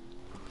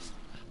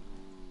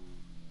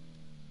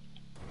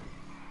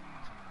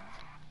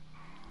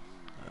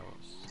 I will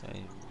save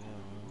them.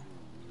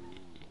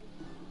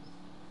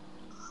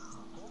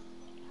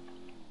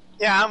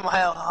 Yeah, I'm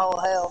whole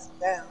health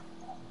down.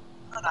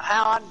 I don't know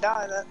how I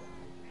died.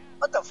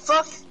 What the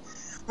fuck?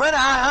 When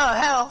I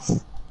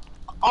health,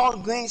 all the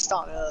green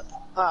started up.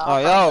 Oh,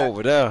 y'all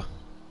over there.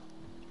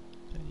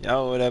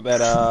 Y'all over there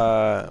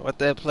at, what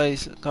that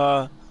place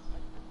called?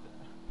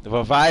 The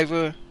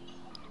Reviver?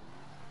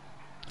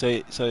 So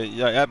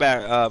y'all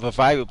back,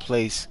 Reviver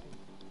place.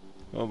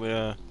 Over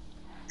there.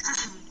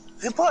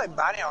 He put a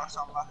body on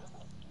somebody.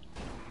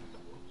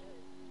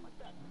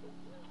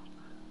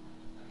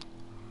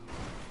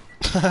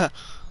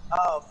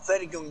 Oh,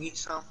 Freddy gonna get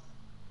some.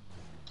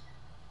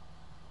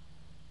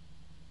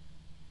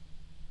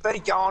 Betty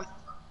gone.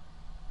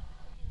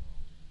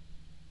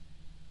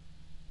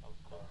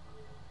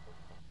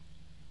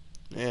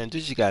 Man,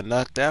 dude, you got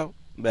knocked out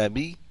by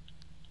me.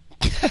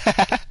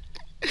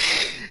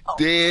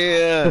 Oh.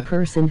 The Damn.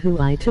 person who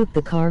I took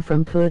the car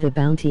from put a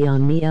bounty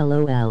on me,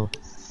 lol.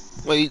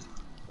 Wait,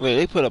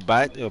 they put a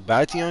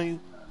bounty on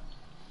you?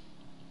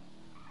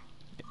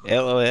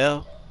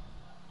 LOL.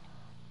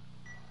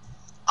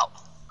 Oh,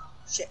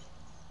 shit.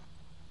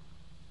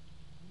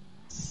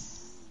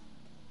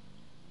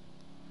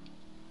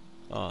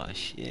 Oh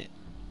shit.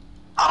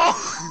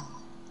 Oh.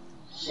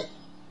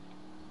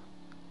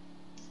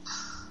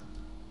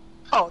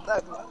 Oh,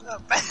 that's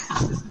not bad.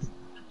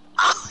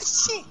 Oh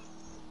shit.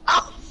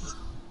 Oh.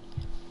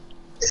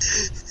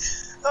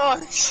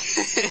 Oh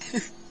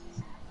shit.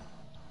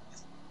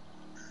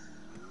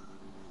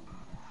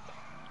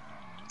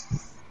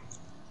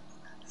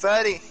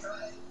 Fatty,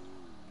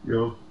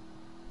 Yo.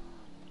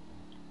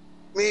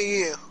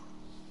 me and you.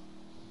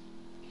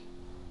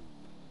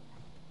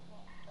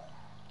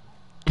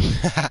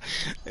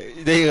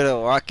 They gonna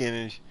walk in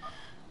and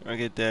I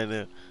get that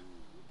up.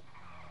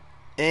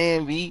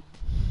 And B.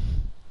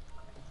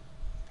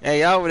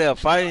 Hey, y'all over there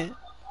fighting?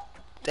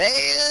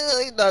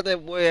 Damn, he knocked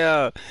that boy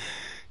out.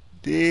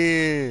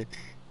 Damn.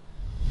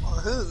 Oh,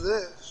 who's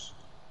this?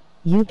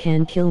 You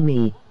can kill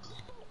me.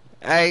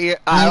 Hey,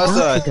 I what's got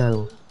up? to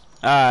go.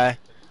 Alright.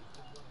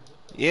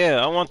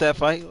 Yeah, I want that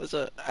fight. What's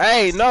up?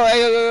 Hey, no,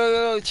 hey,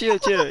 yo, chill.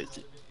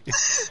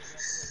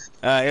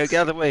 Alright, get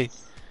out of the way.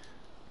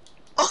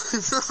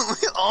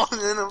 We all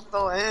in them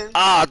throwing hands.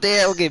 Oh,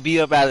 damn, we'll get beat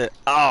up out of it.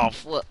 Oh,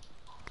 fuck.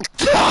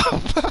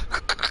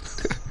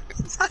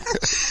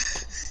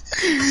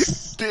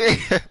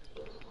 Damn.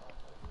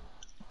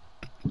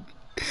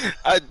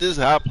 I just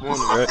hopped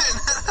on it, right?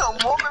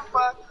 Woman,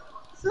 but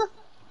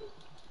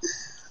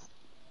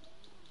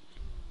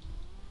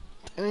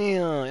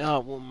Damn,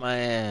 y'all whoop my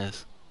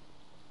ass.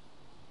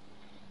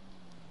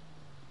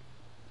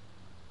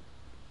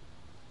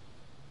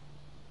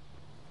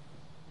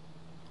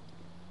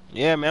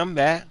 Yeah, man, I'm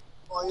back.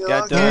 oh, you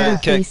Got okay? done.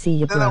 Okay. See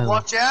you, Then I bro.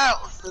 watch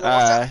out. Then I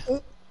watch out.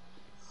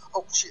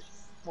 Oh shit!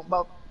 I'm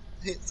about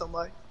to hit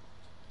somebody.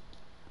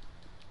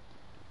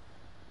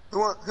 Who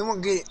want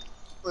to get it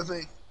with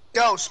me?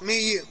 Ghost,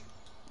 me, you.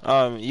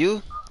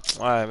 You?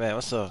 Alright, man,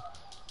 what's up?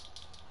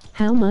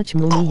 How much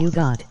money you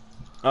got?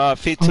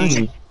 15.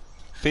 Money.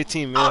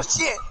 15 Oh mil.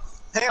 shit!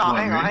 Hang on,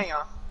 hang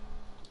on.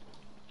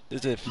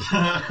 Is it?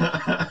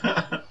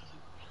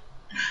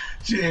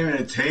 She aiming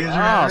a taser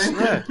Oh, at me?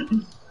 snap.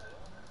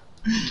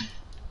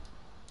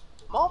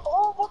 Mom,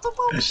 oh, what the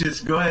fuck? That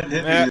shit's, go ahead and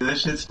hit Yeah. me. That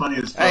shit's funny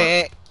as fuck.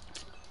 Hey,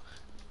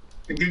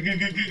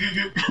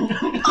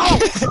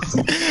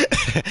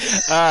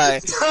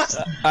 Alright.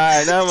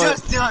 Alright, now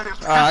Just done it.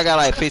 I got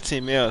like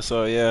 15 mil,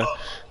 so yeah.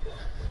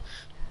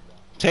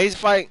 Taser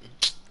fight?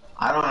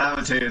 I don't have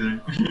a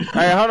taser.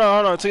 Hey, hold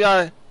on, two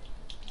y'all.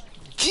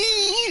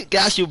 Gee,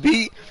 got you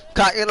beat.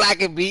 Cock it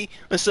like it beat.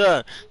 What's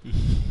up?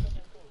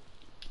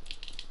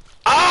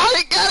 Oh,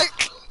 they got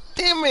it.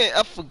 Damn it,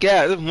 I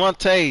forgot. This one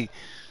tase.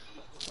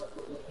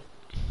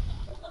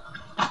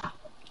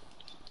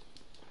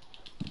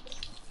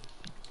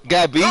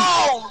 Got beat.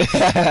 Oh!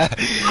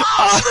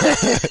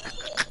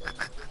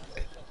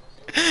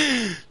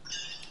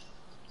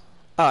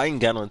 Oh, I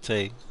ain't got no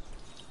tase.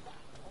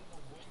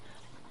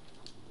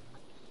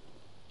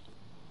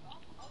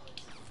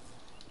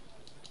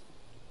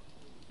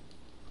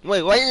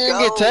 Wait, why you didn't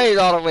get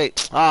tased all the way?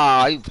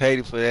 Ah, you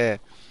paid for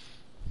that.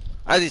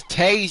 I just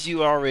tased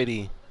you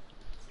already.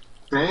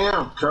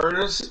 Damn,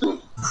 Curtis.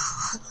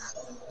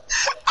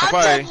 I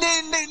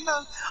didn't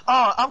know.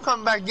 Oh, I'm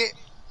coming back get.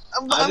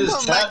 I I'm just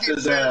coming back tapped get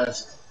his Fetty.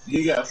 ass.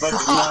 He got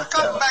fucking I'm knocked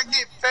coming out. back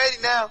get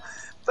Fetty now.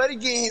 Fetty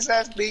getting his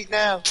ass beat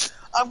now.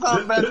 I'm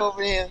coming back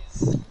over here.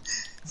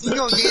 You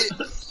gonna get it.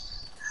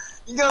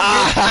 You gonna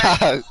get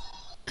it.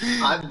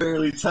 I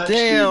barely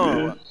touched you, Damn.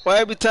 dude. Why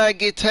every time I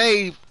get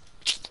tased?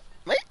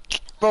 Man,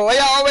 bro, why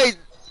y'all always...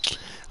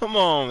 Come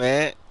on,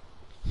 man.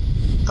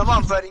 Come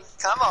on, Fetty.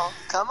 Come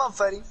on,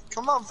 Fetty.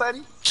 Come on,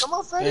 Fetty. Come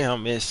on, Fetty.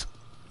 Damn, miss.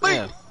 Bing.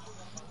 Damn.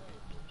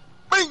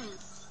 Bing.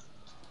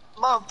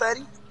 Come on,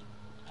 Fetty.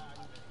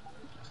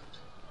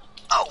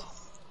 Oh.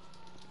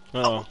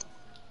 Oh.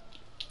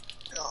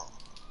 Oh.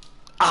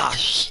 Ah,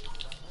 shit.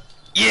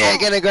 Yeah,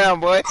 get on the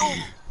ground, boy.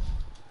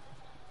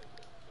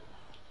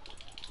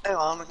 Hang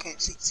on, I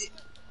can't see shit.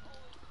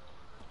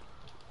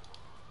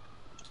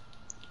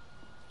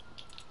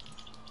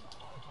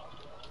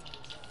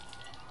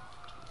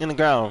 In the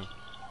ground.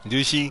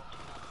 Douchey.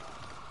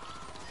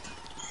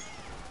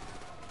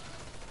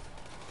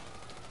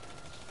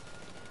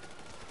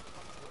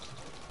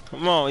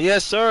 Come on,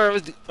 yes sir.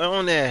 What's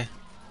on there?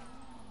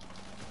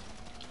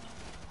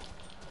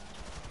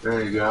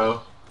 There you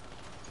go.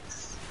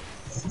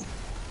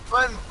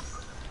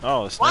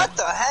 Oh, snap. What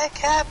the heck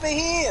happened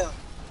here?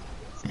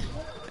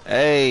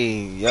 Hey,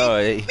 yo,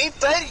 hey. Me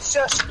Fetty's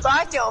just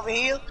fighting over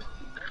here.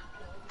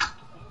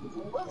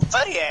 Where's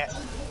Fetty at?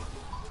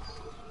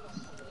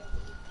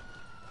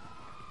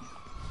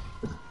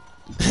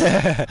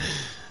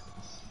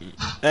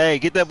 Hey,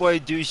 get that boy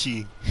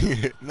douchey.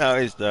 No,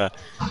 it's the.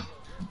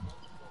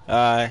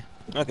 Okay,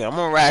 I'm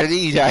gonna ride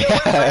these right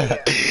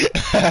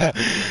here.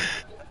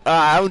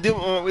 I'm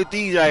doing with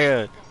these right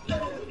here.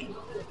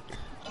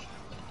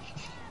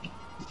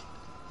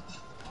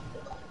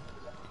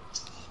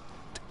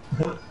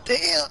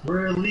 Damn.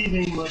 We're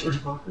leaving,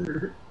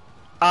 motherfucker.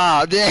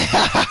 Ah, damn.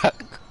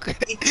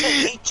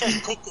 He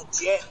just take the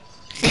jet.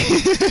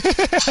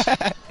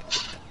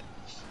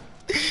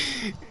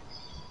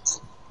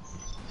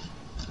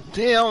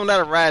 Damn, I don't know how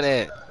to ride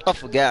that. I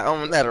forgot. I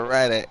don't know how to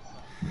ride that.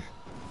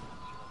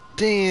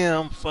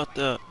 Damn, fucked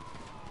up.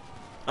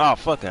 Oh,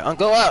 fuck it. I'm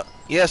go up.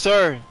 Yes,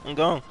 sir. I'm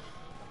going.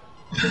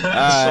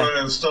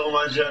 Someone stole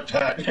my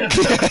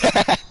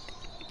jetpack.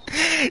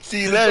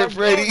 See you later,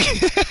 Freddy.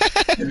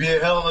 It'd be a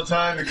hell of a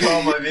time to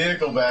call my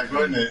vehicle back,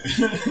 wouldn't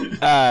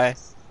it? Alright.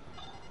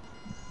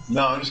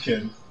 No, I'm just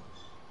kidding.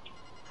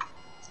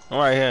 I'm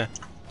right here.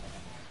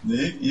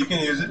 You can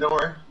use it, don't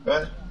worry. Go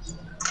ahead.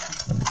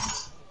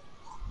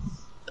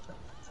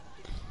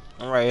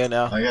 I'm right here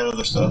now. I got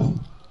other stuff.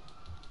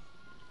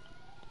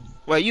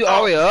 Wait, you all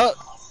the way up?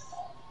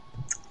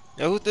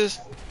 Yo, who's this?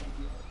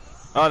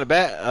 On the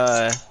back?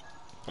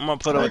 I'm gonna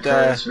put up with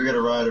that. Chris, we got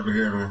a ride over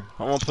here, man.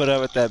 I'm gonna put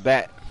up with that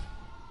bat.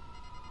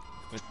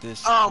 With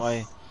this.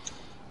 Way.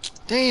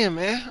 Damn,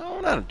 man. I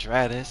don't know how to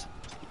drive this.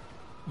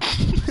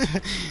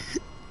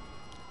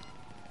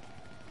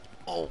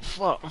 Oh,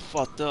 fuck. I'm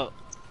fucked up.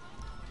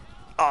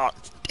 Oh,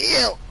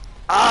 damn.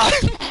 Ah.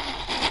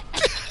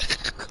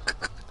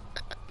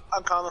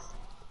 I'm coming.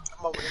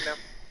 I'm over here now.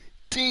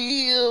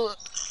 Damn.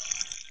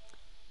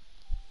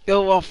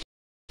 Yo, I'm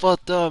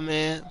fucked up,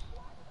 man.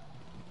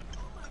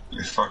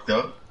 You fucked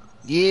up?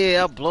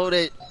 Yeah, I blow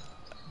that.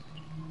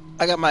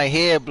 I got my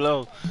head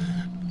blow.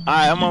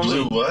 Alright, I'm on.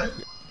 Blew what?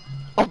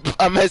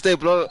 I messed they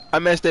blow.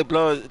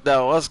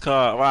 The what's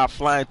called while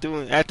flying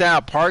through. After I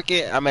park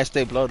it, I messed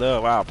they blowed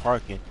up while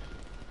parking.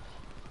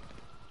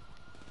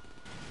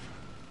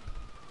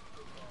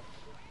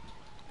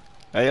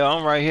 Hey yo,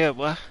 I'm right here,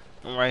 boy.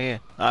 I'm right here.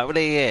 Alright, where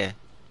they at?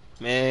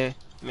 Man,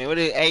 where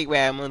they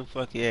 8-rad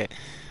motherfucker at?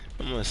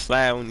 I'm gonna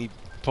slide on these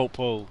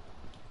po-po.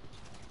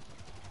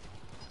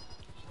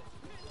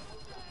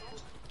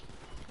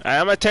 Alright,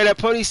 I'm gonna tell that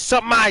police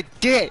something I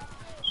did.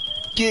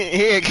 Get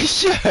here, get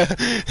shot.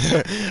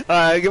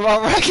 Alright, get my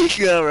rocket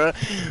gun, bro.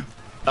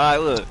 Alright,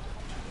 look.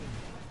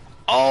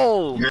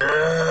 Oh!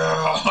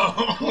 Yeah.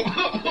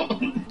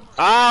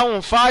 I'm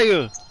on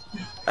fire.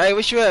 Hey,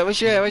 what's your at?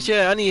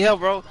 I need help,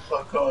 bro.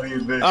 Fuck all you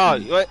bitches. Oh,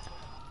 what?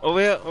 Over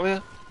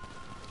here.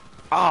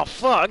 Oh,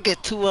 fuck, I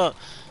get two up.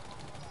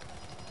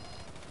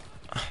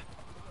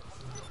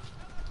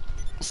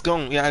 Let's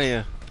go, get out of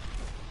here.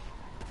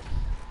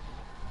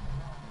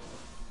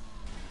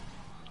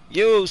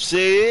 You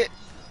see it?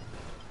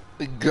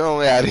 We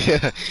going out of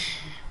here.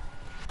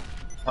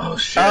 Oh,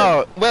 shit.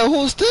 Oh, well,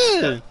 who's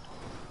this?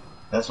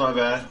 That's my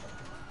bad.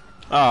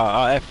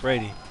 Oh, that's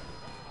Freddy.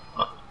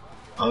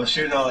 I was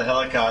shooting all the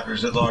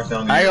helicopters that locked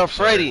on the I heard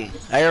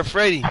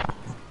Freddy.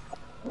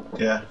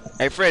 Yeah.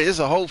 Hey, Freddy, this is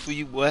a hole for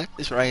you, boy.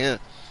 It's right here.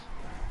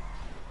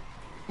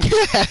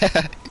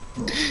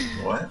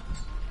 What?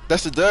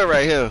 That's the dirt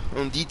right here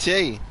on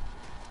GTA.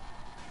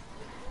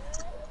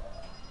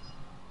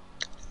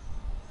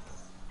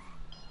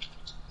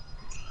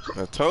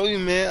 I told you,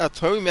 man.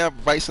 I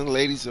bite some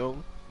ladies over.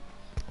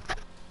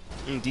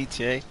 In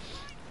GTA.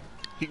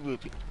 People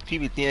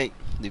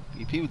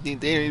think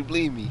they don't even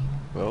believe me.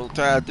 But all the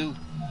time I do.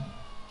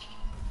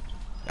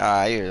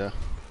 Ah, here though.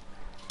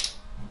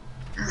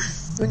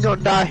 We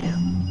gonna die.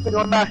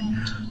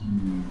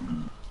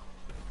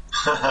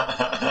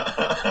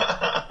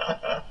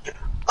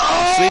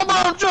 Oh, Sleep.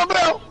 I'm gonna jump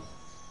out.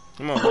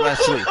 Come on, go back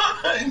to sleep.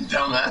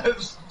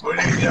 Dumbass. What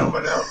are you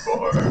jumping out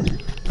for?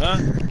 Huh?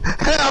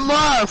 Hey, I'm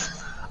live.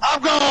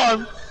 I'm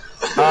gone.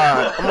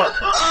 Alright,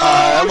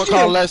 I'm gonna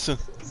call a lesson.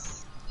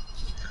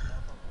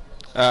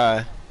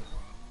 Alright.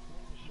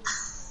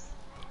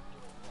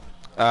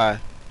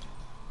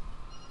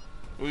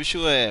 Where you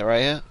shoot at?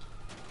 Right here?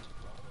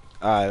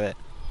 Alright, bet.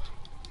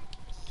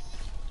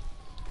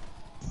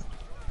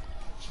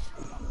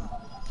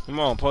 Come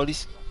on,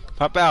 police.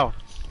 Pop out.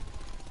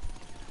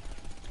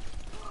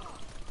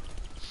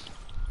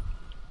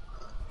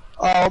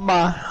 Oh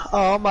my.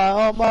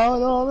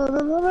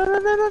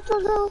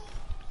 No.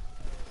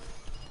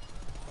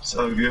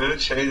 So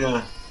good, how you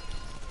doing?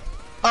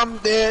 I'm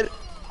dead.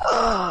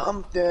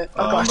 I'm dead.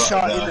 I got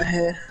shot in the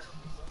head.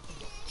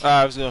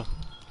 Alright, let's go.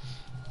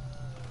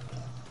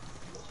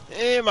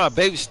 Hey, my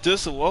baby still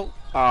so woke.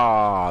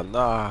 Aw,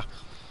 nah.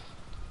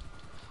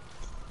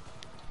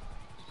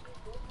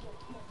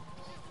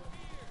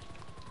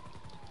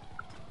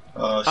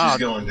 Oh, she's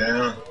going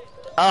down.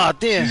 Ah,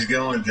 damn. She's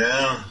going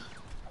down.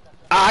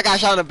 Ah, I got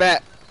shot in the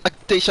back. I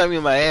think they shot me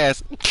in my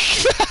ass.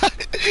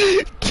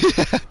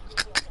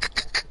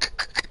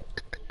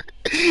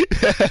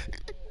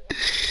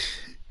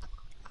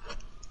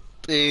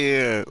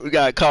 Damn, we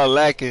got caught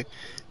lacking.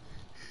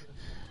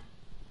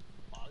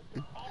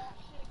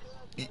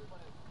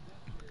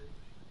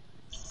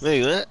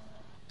 Wait, what?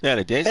 Yeah,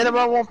 the dance.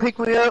 Anybody want to pick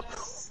me up?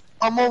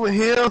 I'm over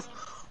here,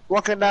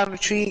 walking down the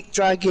street,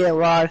 trying to get a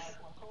ride.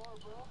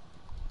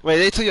 Wait,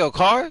 they took your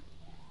car?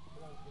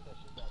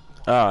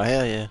 Oh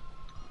hell yeah.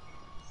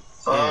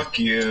 Fuck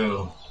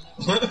you.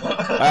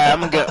 Alright,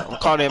 I'm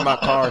calling in my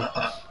car.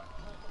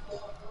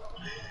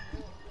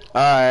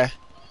 Alright.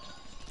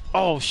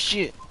 Oh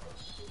shit.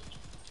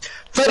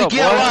 Freddy,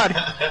 get a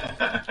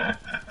ride.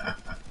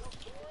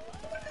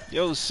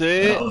 Yo,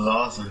 Sid. That was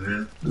awesome,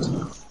 dude.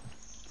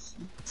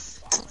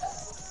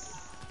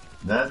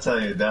 That's how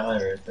you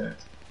die right there.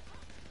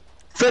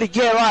 Freddy,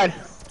 get a ride.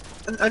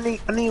 I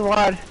need a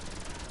ride.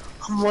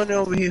 I'm running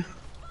over here.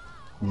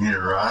 You need a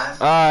ride?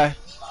 Alright.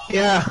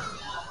 Yeah.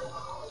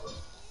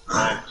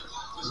 Alright.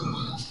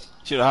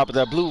 Should've hopped at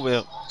that blue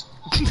wheel.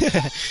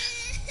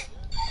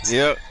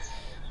 Yep.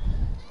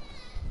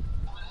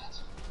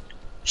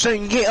 So you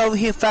can get over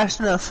here fast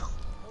enough.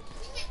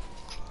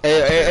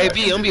 Hey,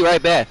 B, I'm gonna be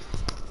right back.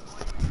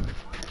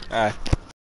 Alright.